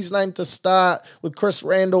Verrills, he's named to start with Chris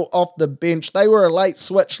Randall off the bench. They were a late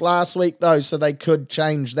switch last week though, so they could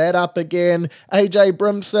change that up again. AJ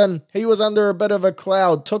Brimson, he was under a bit of a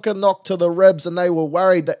cloud, took a knock to the ribs and they were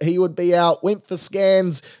worried that he would be out, went for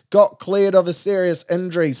scans, got cleared of a serious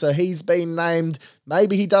injury, so he's been named.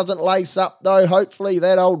 Maybe he doesn't lace up though. Hopefully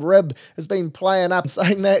that old rib has been playing up.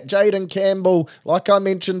 Saying that, Jaden Campbell, like I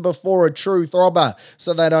mentioned before, a true throbber,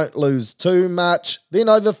 so they don't lose too much. Then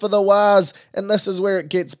over for the Wars, and this is where it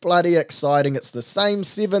gets bloody exciting. It's the same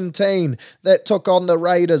 17 that took on the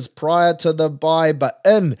Raiders prior to the bye, but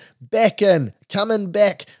back in, coming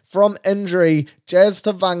back from injury. Jazz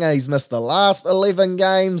Tavanga's missed the last 11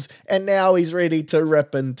 games, and now he's ready to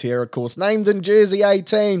rip and tear, of course. Named in jersey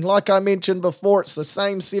 18, like I mentioned before, it's the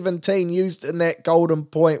same 17 used in that Golden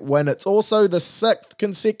Point win. It's also the 6th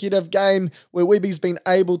consecutive game where Webby's been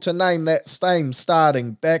able to name that same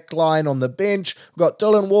starting backline. On the bench, we've got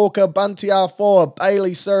Dylan Walker, Bunty Afoa,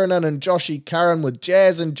 Bailey Sirinen and Joshy Curran with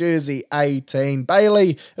Jazz in jersey 18.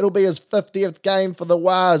 Bailey, it'll be his 50th game for the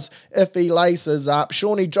Wars if he laces up.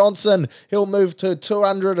 Shawnee Johnson, he'll move to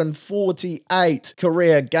 248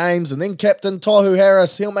 career games. And then Captain Tohu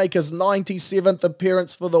Harris, he'll make his 97th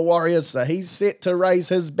appearance for the Warriors, so he's set to raise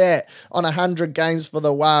his bat on 100 games for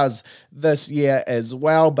the Wars this year as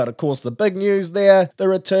well. But of course the big news there, the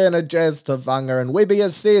return of Jazz Tavanga, and Webby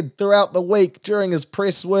has said throughout the week during his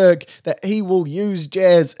press work that he will use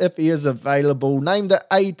Jazz if he is available. Named at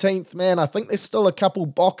 18th man, I think there's still a couple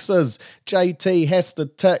boxes JT has to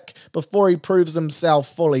tick before he proves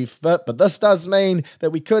himself fully fit, but this does mean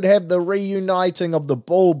that we could have the reuniting of the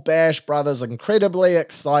Ball Bash brothers. Incredibly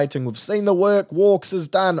exciting. We've seen the work Walks has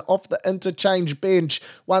done off the interchange bench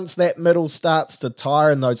once that middle starts to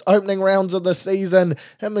tire. In those opening rounds of the season,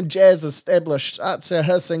 him and Jazz established such a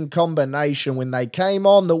hissing combination. When they came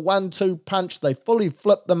on, the 1-2 punch, they fully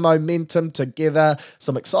flipped the momentum together.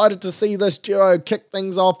 So I'm excited to see this duo kick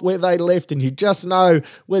things off where they left, and you just know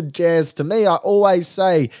with Jazz, to me, I always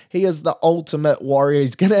say he is the ultimate warrior.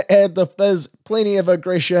 He's going to add the fizz, plenty of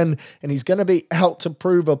aggression, and he's going to be out to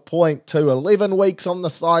prove a point too. 11 weeks on the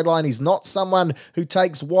sideline. He's not someone who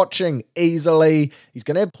takes watching easily. He's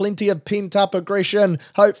going to have plenty of pent-up aggression.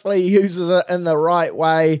 Hopefully he uses it in the right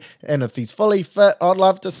way, and if he's fully fit, I'd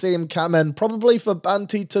love to see him come in, probably for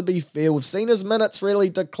Bunty, to be fair. We've seen his minutes really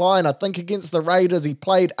decline. I think against the Raiders he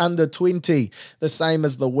played under 20, the same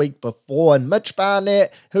as the week before. And Mitch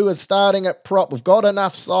Barnett, who is starting at prop, we've got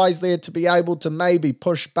enough size there to be able to maybe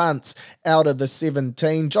push Bunts out of the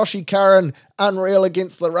 17. Joshy Curran, unreal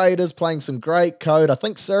against the Raiders, playing some great code. I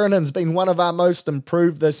think Sirenen's been one of our most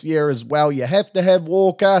improved this year as well. You have to have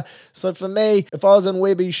Walker. So for me, if I was in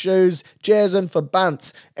Webby's shoes, Jazz in for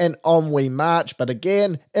Bunts, and on we march. But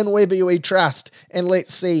again, in Webby we trust, and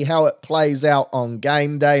let's see how it plays out on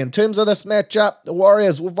game day. In terms of this matchup, the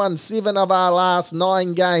Warriors, we've won 7 of our last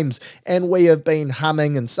 9 games, and we have been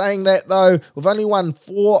humming. And saying that though, we've only won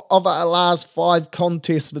 4 of our last 5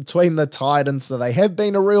 contests between the Titans, so they have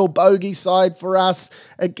been a real bogey side for us.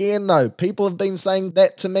 Again though, people have been saying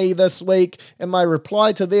that to me this week, and my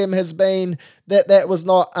reply to them has been that was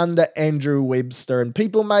not under Andrew Webster. And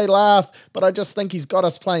people may laugh, but I just think he's got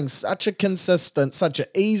us playing such a consistent, such an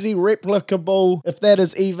easy, replicable, if that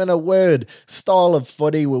is even a word, style of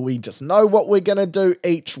footy where we just know what we're going to do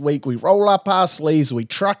each week. We roll up our sleeves, we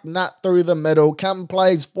truck nut through the middle, come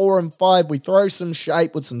plays 4 and 5, we throw some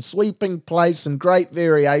shape with some sweeping plays, some great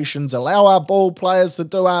variations, allow our ball players to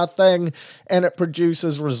do our thing, and it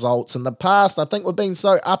produces results. In the past, I think we've been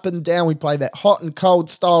so up and down, we play that hot and cold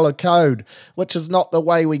style of code, which is not the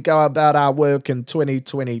way we go about our work in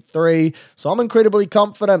 2023. So I'm incredibly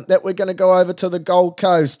confident that we're going to go over to the Gold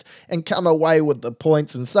Coast and come away with the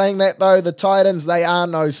points. And saying that though, the Titans, they are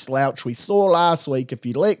no slouch. We saw last week, if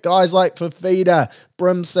you let guys like Fafita,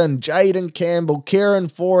 Brimson, Jaden Campbell, Kieran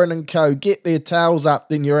Foran and co get their tails up,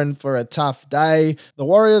 then you're in for a tough day. The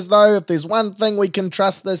Warriors though, if there's one thing we can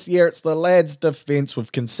trust this year, it's the lads' defence.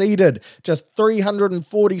 We've conceded just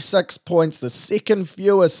 346 points, the second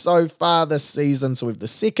fewest so far this season, so we have the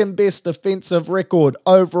second best defensive record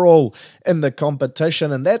overall in the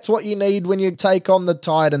competition, and that's what you need when you take on the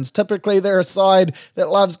Titans. Typically they're a side that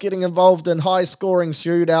loves getting involved in high scoring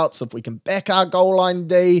shootouts. If we can back our goal line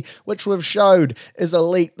D, which we've showed is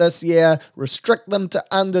elite this year, restrict them to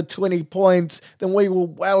under 20 points, then we will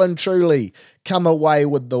well and truly come away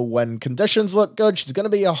with the win. Conditions look good. She's going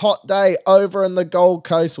to be a hot day over in the Gold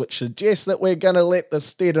Coast, which suggests that we're going to let the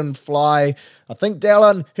Steadon fly. I think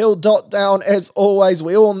Dallin, he'll dot down as always.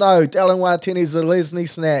 We all know Dallin Wateni's a Lesney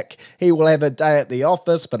snack. He will have a day at the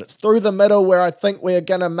office, but it's through the middle where I think we're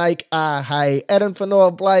going to make our hay. Adam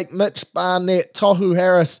Fanua-Blake, Mitch Barnett, Tohu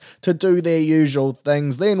Harris to do their usual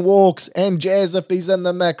things. Then Walks and Jazz, if he's in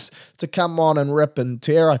the mix, to come on and rip and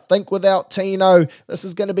tear. I think without Tino, this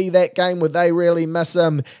is going to be that game where they really miss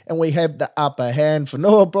him and we have the upper hand.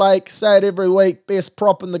 Fanua-Blake, say it every week, best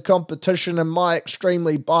prop in the competition in my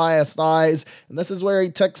extremely biased eyes, and this is where he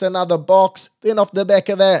ticks another box. Then off the back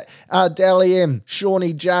of that, Dally M,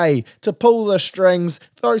 Shawnee J to pull the strings,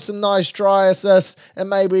 throw some nice try assists, and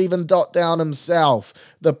maybe even dot down himself.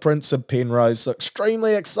 The Prince of Penrose. So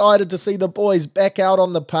extremely excited to see the boys back out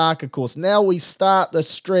on the park. Of course, now we start the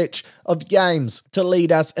stretch of games to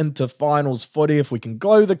lead us into finals footy. If we can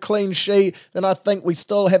glow the clean sheet, then I think we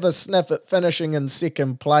still have a sniff at finishing in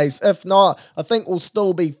second place. If not, I think we'll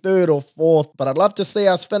still be third or fourth, but I'd love to see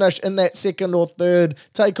us finish in that second or third,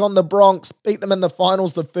 take on the Bronx, beat them in the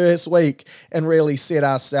finals the first week, and really set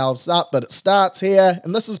ourselves up. But it starts here,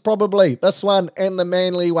 and this is probably this one and the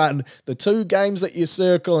Manly one, the two games that you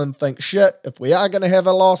circle and think, shit, if we are going to have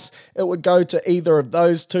a loss, it would go to either of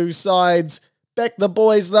those two sides. Back the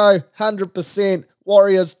boys though, 100%.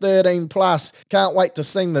 Warriors 13 plus. Can't wait to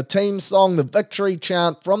sing the team song, the victory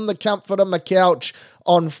chant from the comfort of my couch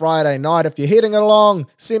on Friday night. If you're heading along,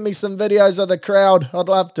 send me some videos of the crowd. I'd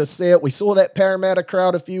love to see it. We saw that Parramatta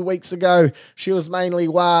crowd a few weeks ago. She was mainly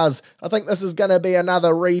Waz. I think this is going to be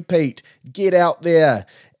another repeat. Get out there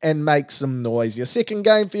and make some noise. Your second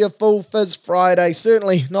game for your full fizz Friday,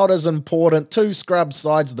 certainly not as important. Two scrub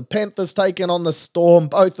sides, the Panthers taking on the Storm.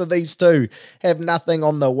 Both of these two have nothing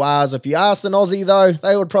on the Waz. If you asked an Aussie though,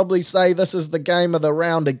 they would probably say this is the game of the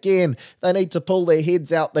round again. They need to pull their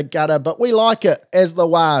heads out the gutter, but we like it as the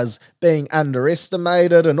Waz being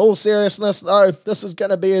underestimated. In all seriousness though, this is going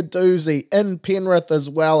to be a doozy in Penrith as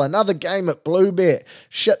well. Another game at Bluebet.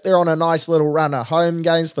 Shit, they're on a nice little run of home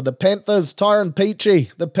games for the Panthers. Tyron Peachy,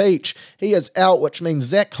 the Peach, he is out, which means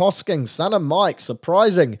Zach Hoskins, son of Mike,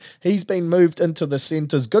 surprising. He's been moved into the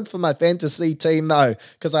centres. Good for my fantasy team though,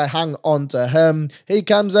 because I hung on to him. He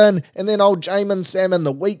comes in, and then old Jamin Salmon,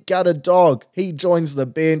 the weak-gutted dog, he joins the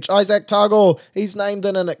bench. Isaac Tagore, he's named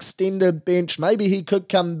in an extended bench. Maybe he could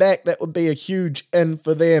come back. That would be a huge in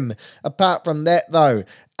for them. Apart from that though,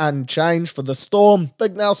 unchanged for the Storm.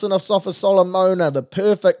 Big Nelson of Sofa Solomona, the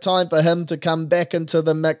perfect time for him to come back into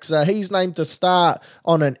the mixer. He's named to start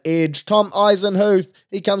on an edge. Tom Eisenhuth,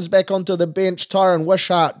 he comes back onto the bench. Tyron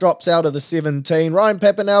Wishart drops out of the 17. Ryan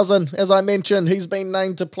Pappenhausen, as I mentioned, he's been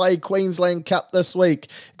named to play Queensland Cup this week.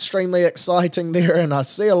 Extremely exciting there, and I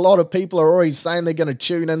see a lot of people are already saying they're going to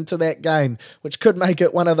tune into that game, which could make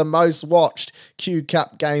it one of the most watched Q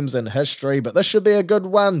Cup games in history. But this should be a good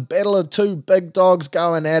one. Battle of two big dogs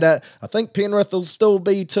going at it. I think Penrith will still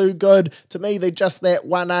be too good. To me, they're just that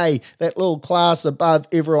 1A, that little class above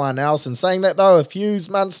everyone else. And saying that though, if Hughes,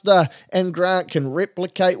 Munster and Grant can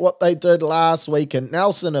replicate what they did last week, and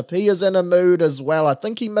Nelson, if he is in a mood as well, I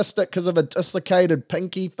think he missed it because of a dislocated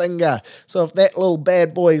pinky finger. So if that little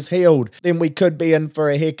bad boy's healed, then we could be in for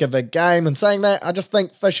a heck of a game. And saying that, I just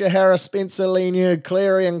think Fisher, Harris, Spencer Leniu,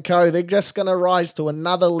 Cleary and co, they're just going to rise to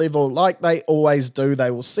another level like they always do.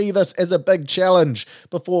 They will see this as a big challenge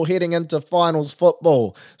before heading into finals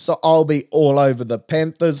football. So I'll be all over the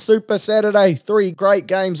Panthers. Super Saturday, 3 great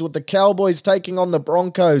games with the Cowboys taking on the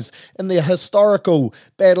Broncos in the historical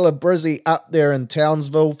Battle of Brizzy up there in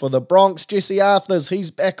Townsville. For the Bronx, Jesse Arthurs,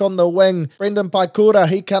 he's back on the wing. Brendan Paikura,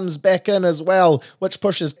 he comes back in as well, which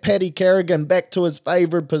pushes Paddy Carrigan back to his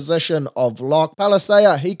favourite position of lock.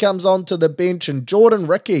 Palisea, he comes onto the bench, and Jordan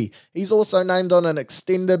Ricky, he's also named on an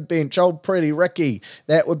extended bench. Old Pretty Ricky,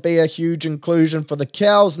 that would be a huge inclusion for the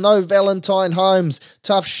Cows. No Valentine Holmes,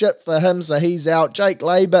 tough shit for him, so he's out. Jake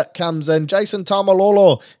Labitt comes in. Jason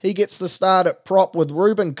Tamalolo, he gets the start at prop with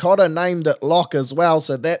Ruben Cotter named at lock as well,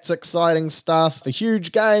 so that's exciting stuff. A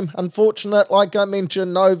huge game, unfortunate, like I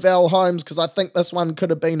mentioned, no Val Holmes, because I think this one could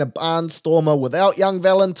have been a barnstormer without young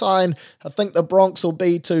Valentine. I think the Bronx will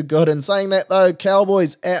be too good. And saying that though,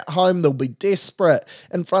 Cowboys at home, they'll be desperate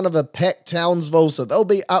in front of a packed Townsville, so they'll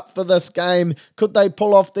be up for this game. Could they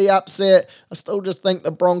pull off the upset? I still just think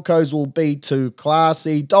the Broncos will be too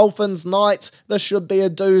classy. Dolphins, Knights, this should be a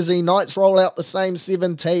doozy. Knights roll out the same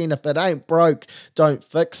 17. If it ain't broke, don't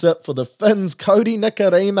fix it. For the Finns, Cody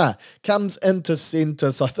Nikarima comes into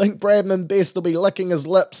centre, so I think Bradman Best will be licking his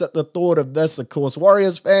lips at the thought of this. Of course,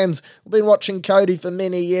 Warriors fans have been watching Cody for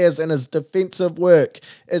many years, and his defensive work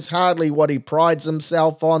is hardly what he prides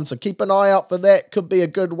himself on, so keep an eye out for that. Could be a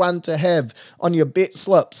good one to have on your bet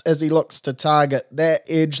slips as he looks to target that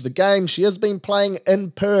edge. The game, she has been playing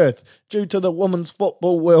in Perth due to the Women's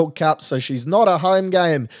Football World Cup, so she's not a home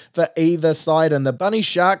game for either side, and the Bunny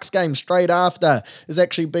Sharks game straight after is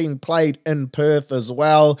actually being played in Perth as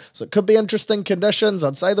well, so it could be interesting conditions.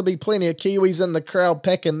 I'd say there'll be plenty of Kiwis in the crowd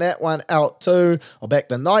packing that one out too. I'll back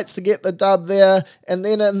the Knights to get the dub there, and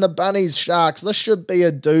then in the Bunnies Sharks, this should be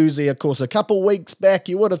a doozy. Of course, a couple weeks back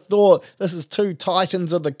you would have thought this is two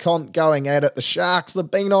titans of the comp going at it. The Sharks,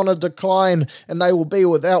 they've been on a decline, and they will be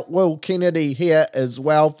without Will Kennedy here as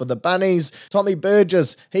well for the Bunnies. Tommy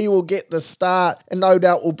Burgess, he will get the start and no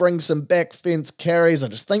doubt will bring some back fence carries. I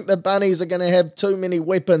just think the Bunnies are going to have too many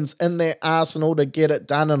weapons in their arsenal to get it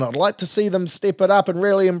done, and I'd like to see them step it up and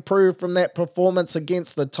really improve from that performance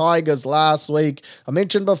against the Tigers last week. I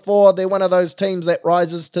mentioned before, they're one of those teams that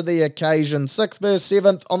rises to the occasion. 6th versus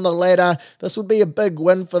 7th on the ladder. This would be a big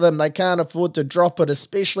win for them. They can't afford to drop it,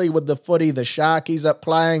 especially with the footy the Sharkies are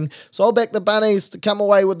playing. So I'll back the Bunnies to come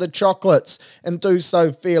away with the chocolates and do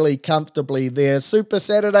so fairly comfortably there. Super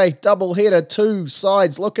Saturday, doubleheader, two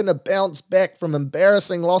sides looking to bounce back from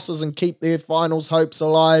embarrassing losses and keep their finals hopes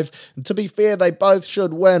alive. And to be fair, they both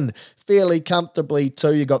should win fairly comfortably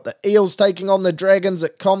too. You got the Eels taking on the Dragons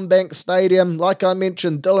at Combank Stadium. Like I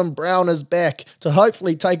mentioned, Dylan Brown is back to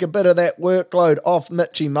hopefully take a bit of that workload off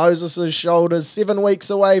Mitchie Moses' shoulders. 7 weeks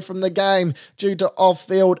away from the game due to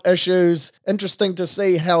off-field issues. Interesting to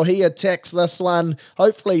see how he attacks this one.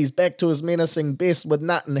 Hopefully he's back to his menacing best with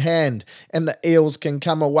nut in hand and the Eels can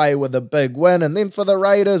come away with a big win. And then for the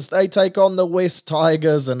Raiders, they take on the West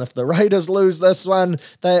Tigers, and if the Raiders lose this one,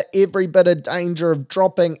 they're every bit of danger of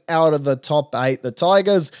dropping out of the top 8. The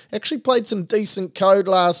Tigers actually played some decent code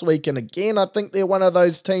last week, and again, I think they're one of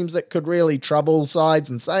those teams that could really trouble sides.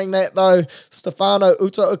 And saying that though, Stefano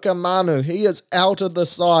Utaukamanu, he is out of the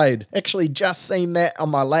side. Actually just seen that on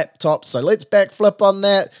my laptop, so let's backflip on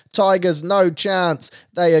that. Tigers, no chance.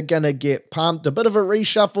 They are going to get pumped. A bit of a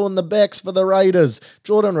reshuffle in the backs for the Raiders.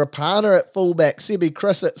 Jordan Rapana at fullback, Sebi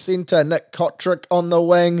Chris at centre, Nick Kotrick on the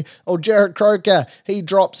wing. Jared Croker, he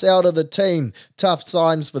drops out of the team. Tough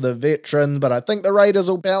signs for the veteran, but I think the Raiders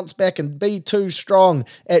will bounce back and be too strong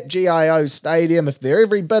at GIO Stadium. If they're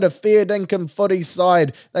every bit a fair dinkum footy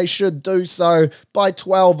side, they should do so by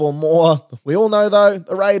 12 or more. We all know though,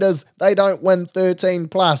 the Raiders, they don't win 13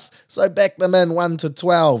 plus, so back them in 1 to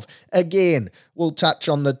 12. Again, we'll touch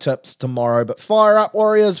on the tips tomorrow, but fire up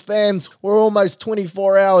Warriors fans. We're almost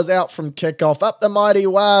 24 hours out from kickoff. Up the mighty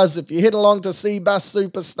Wars. If you head along to Seabus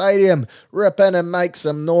Super Stadium, rip in and make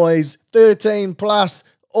some noise. 13 plus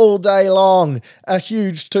all day long. A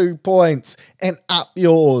huge 2 points and up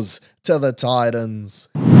yours to the Titans.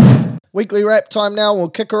 Weekly wrap time now. We'll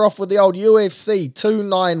kick her off with the old UFC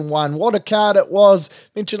 291. What a card it was.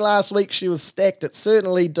 Mentioned last week she was stacked. It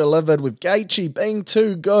certainly delivered, with Gaethje being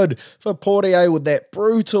too good for Poirier with that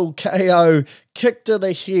brutal KO. Kick to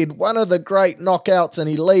the head, one of the great knockouts, and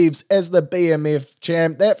he leaves as the BMF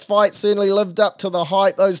champ. That fight certainly lived up to the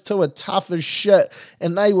hype. Those two are tough as shit,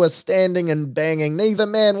 and they were standing and banging. Neither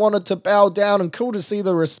man wanted to bow down, and cool to see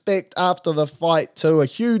the respect after the fight too. A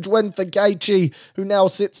huge win for Gaethje, who now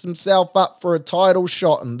sets himself up for a title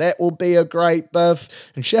shot, and that will be a great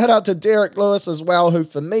biff. And shout out to Derek Lewis as well, who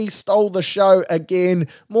for me stole the show again,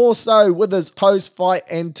 more so with his post-fight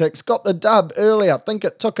antics. Got the dub early. I think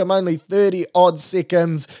it took him only 30 odd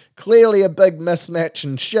seconds. Clearly a big mismatch,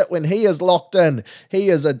 and shit, when he is locked in, he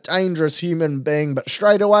is a dangerous human being, but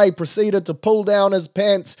straight away proceeded to pull down his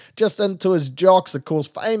pants just into his jocks. Of course,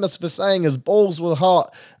 famous for saying his balls were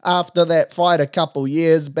hot after that fight a couple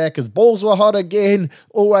years back. His balls were hot again.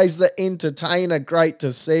 Always the entertainer, great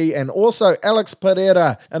to see. And also Alex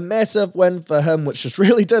Pereira, a massive win for him, which just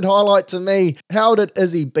really did highlight to me, how did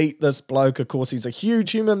Izzy beat this bloke? Of course, he's a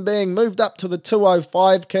huge human being, moved up to the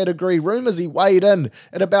 205 category. Rumours he weighed in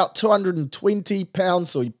at about 220 pounds,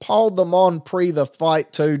 so he piled them on pre the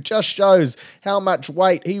fight too. Just shows how much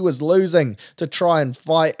weight he was losing to try and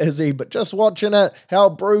fight Izzy, but just watching it, how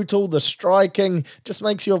brutal the striking, just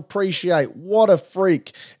makes you appreciate what a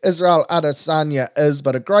freak Israel Adesanya is.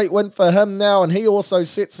 But a great win for him now, and he also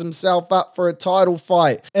sets himself up for a title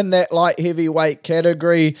fight in that light heavyweight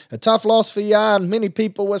category. A tough loss for Jan. Many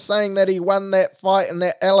people were saying that he won that fight and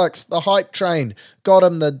that Alex, the hype train, got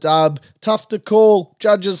him the dub. Tough to call.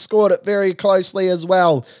 Judges scored it very closely as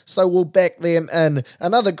well, so we'll back them in.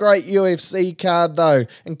 Another great UFC card though,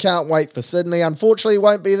 and can't wait for Sydney. Unfortunately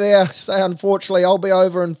won't be there. Say unfortunately, I'll be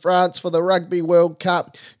over in France for the Rugby World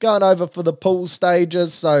Cup, going over for the pool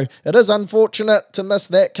stages, so it is unfortunate to miss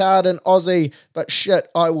that card in Aussie, but shit,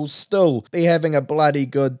 I will still be having a bloody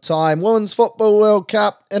good time. Women's Football World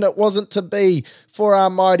Cup, and it wasn't to be for our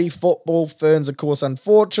mighty football ferns. Of course,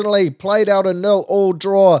 unfortunately, played out a 0-0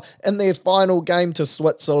 draw in their final game to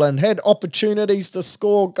Switzerland. Had opportunities to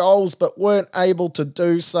score goals, but weren't able to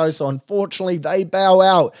do so. So unfortunately, they bow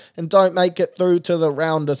out and don't make it through to the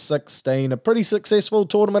round of 16. A pretty successful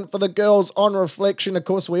tournament for the girls on reflection. Of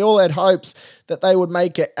course, we all had hopes that they would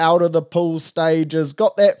make it out of the pool stages.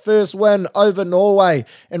 Got that first win over Norway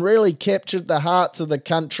and really captured the hearts of the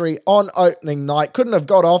country on opening night. Couldn't have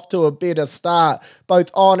got off to a better start out, both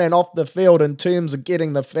on and off the field in terms of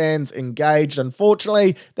getting the fans engaged.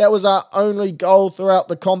 Unfortunately, that was our only goal throughout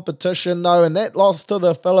the competition though, and that loss to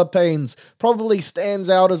the Philippines probably stands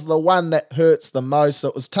out as the one that hurts the most.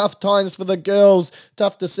 It was tough times for the girls,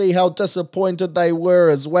 tough to see how disappointed they were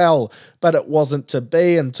as well, but it wasn't to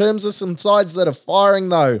be. In terms of some sides that are firing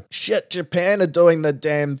though, shit, Japan are doing the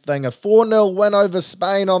damn thing. A 4-0 win over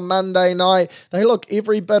Spain on Monday night. They look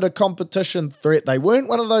every bit a competition threat. They weren't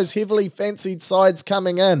one of those heavily fancied sides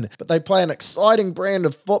coming in, but they play an exciting brand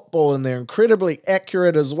of football and they're incredibly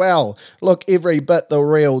accurate as well. Look every bit the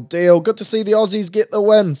real deal. Good to see the Aussies get the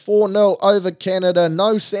win, 4-0 over Canada.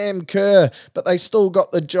 No Sam Kerr, but they still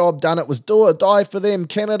got the job done. It was do or die for them.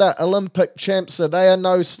 Canada Olympic champs, so they are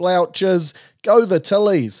no slouches. Go the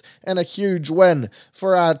Tillies, and a huge win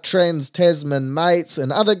for our Trans-Tasman mates.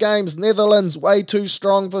 In other games, Netherlands way too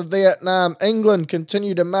strong for Vietnam. England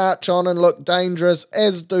continue to march on and look dangerous,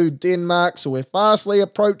 as do Denmark. So we're fastly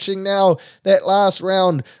approaching now that last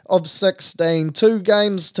round of 16. 2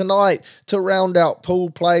 games tonight to round out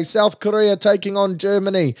pool play. South Korea taking on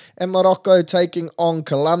Germany and Morocco taking on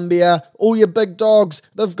Colombia. All your big dogs,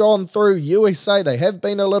 they've gone through. USA, they have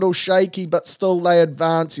been a little shaky, but still they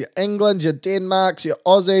advance. Your England, your Denmark, your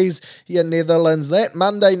Aussies, your Netherlands. That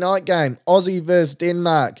Monday night game, Aussie versus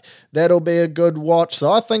Denmark, that'll be a good watch. So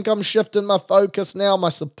I think I'm shifting my focus now, my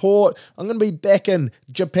support. I'm going to be backing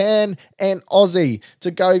Japan and Aussie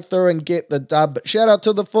to go through and get the dub. But shout out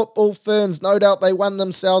to the football ferns. No doubt they won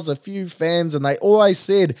themselves a few fans, and they always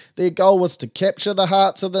said their goal was to capture the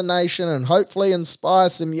hearts of the nation and hopefully inspire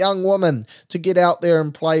some young women to get out there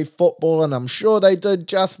and play football. And I'm sure they did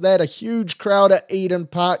just that. A huge crowd at Eden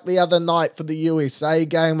Park the other night for the USA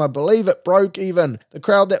game. I believe it broke even the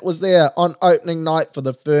crowd that was there on opening night for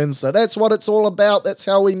the Ferns. So that's what it's all about. That's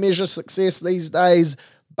how we measure success these days.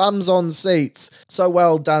 Bums on seats. So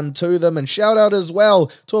well done to them. And shout out as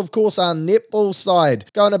well to, of course, our netball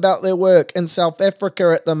side going about their work in South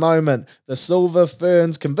Africa at the moment. The Silver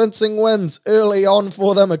Ferns, convincing wins early on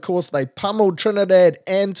for them. Of course, they pummeled Trinidad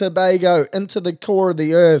and Tobago into the core of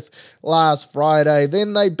the earth last Friday.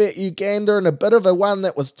 Then they bet Uganda in a bit of a one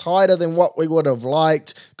that was tighter than what we would have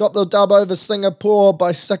liked. Got the dub over Singapore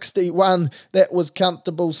by 61. That was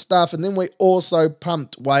comfortable stuff. And then we also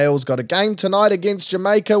pumped Wales. Got a game tonight against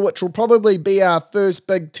Jamaica, which will probably be our first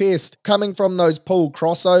big test coming from those pool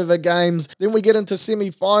crossover games. Then we get into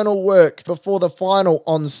semi-final work before the final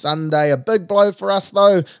on Sunday. A big blow for us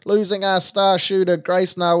though, losing our star shooter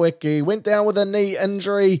Grace Naweki. Went down with a knee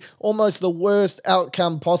injury, almost the worst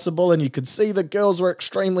outcome possible, and you could see the girls were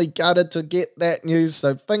extremely gutted to get that news.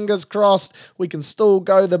 So fingers crossed we can still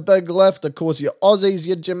go the big lift. Of course, your Aussies,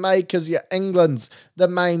 your Jamaicas, your Englands, the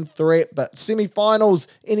main threat, but semi-finals,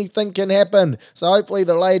 anything can happen. So hopefully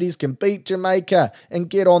the ladies can beat Jamaica and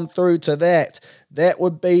get on through to that. That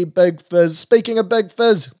would be Big Fizz. Speaking of Big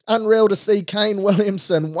Fizz, unreal to see Kane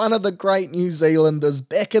Williamson, one of the great New Zealanders,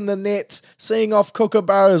 back in the nets, seeing off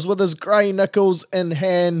kookaburras with his grey nickels in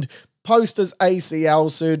hand, post his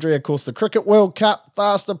ACL surgery. Of course, the Cricket World Cup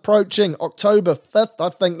fast approaching, October 5th. I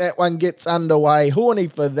think that one gets underway. Horny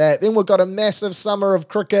for that. Then we've got a massive summer of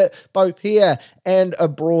cricket, both here and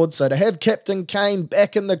abroad. So to have Captain Kane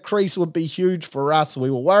back in the crease would be huge for us. We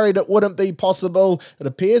were worried it wouldn't be possible. It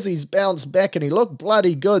appears he's bounced back and he looked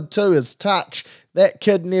bloody good too. His touch, that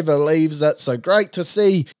kid never leaves it. So great to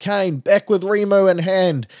see Kane back with Remu in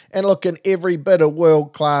hand and looking every bit a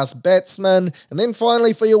world-class batsman. And then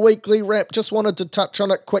finally for your weekly wrap, just wanted to touch on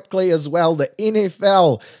it quickly as well. The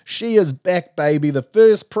NFL, she is back, baby. The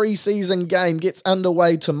first preseason game gets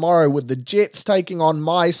underway tomorrow with the Jets taking on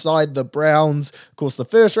my side, the Browns. Of course, the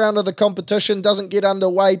first round of the competition doesn't get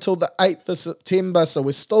underway till the 8th of September, so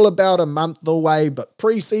we're still about a month away. But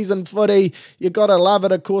preseason footy, you got to love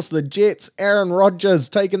it. Of course, the Jets, Aaron Rodgers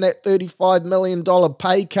taking that $35 million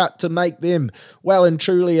pay cut to make them well and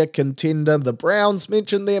truly a contender. The Browns,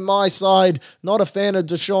 mentioned they're my side. Not a fan of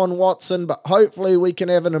Deshaun Watson, but hopefully we can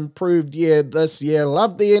have an improved year this year.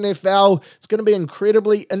 Love the NFL. It's going to be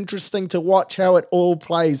incredibly interesting to watch how it all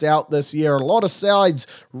plays out this year. A lot of sides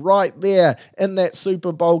right there in that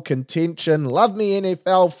Super Bowl contention. Love me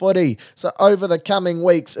NFL footy. So over the coming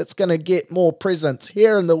weeks, it's going to get more presence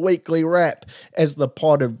here in the weekly wrap as the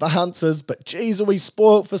pod advances. But geez, are we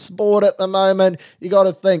spoiled for sport at the moment? You got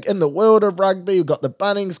to think, in the world of rugby, we've got the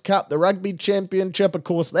Bunnings Cup, the Rugby Championship. Of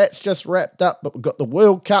course, that's just wrapped up, but we've got the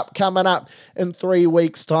World Cup coming up in 3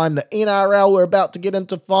 weeks' time. The NRL, we're about to get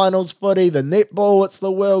into finals footy. The Netball, it's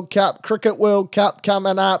the World Cup. Cricket World Cup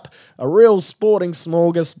coming up. A real sporting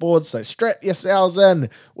smorgasbord, so strap yourselves in.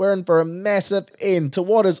 We're in for a massive end to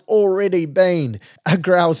what has already been a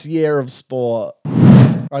grouse year of sport.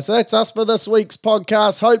 Right, so that's us for this week's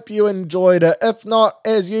podcast. Hope you enjoyed it. If not,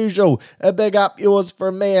 as usual, a big up yours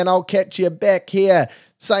from me, and I'll catch you back here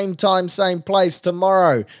same time, same place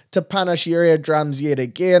tomorrow to punish your eardrums yet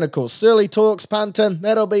again. Of course, Searley Talks Punting,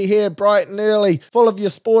 that'll be here bright and early, full of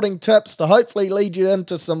your sporting tips to hopefully lead you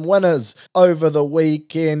into some winners over the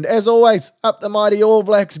weekend. As always, up the mighty All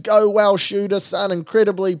Blacks, go well, shooter son,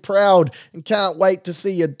 incredibly proud and can't wait to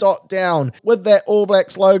see you dot down with that All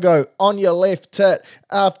Blacks logo on your left tit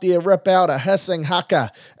after you rip out a hissing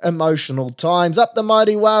haka. Emotional times. Up the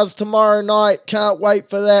mighty Waz tomorrow night, can't wait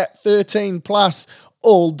for that, 13 plus.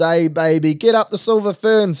 All day, baby. Get up the Silver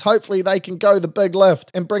Ferns. Hopefully they can go the big lift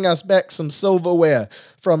and bring us back some silverware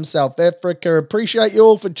from South Africa. Appreciate you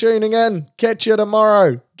all for tuning in. Catch you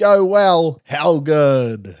tomorrow. Go well. How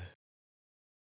good.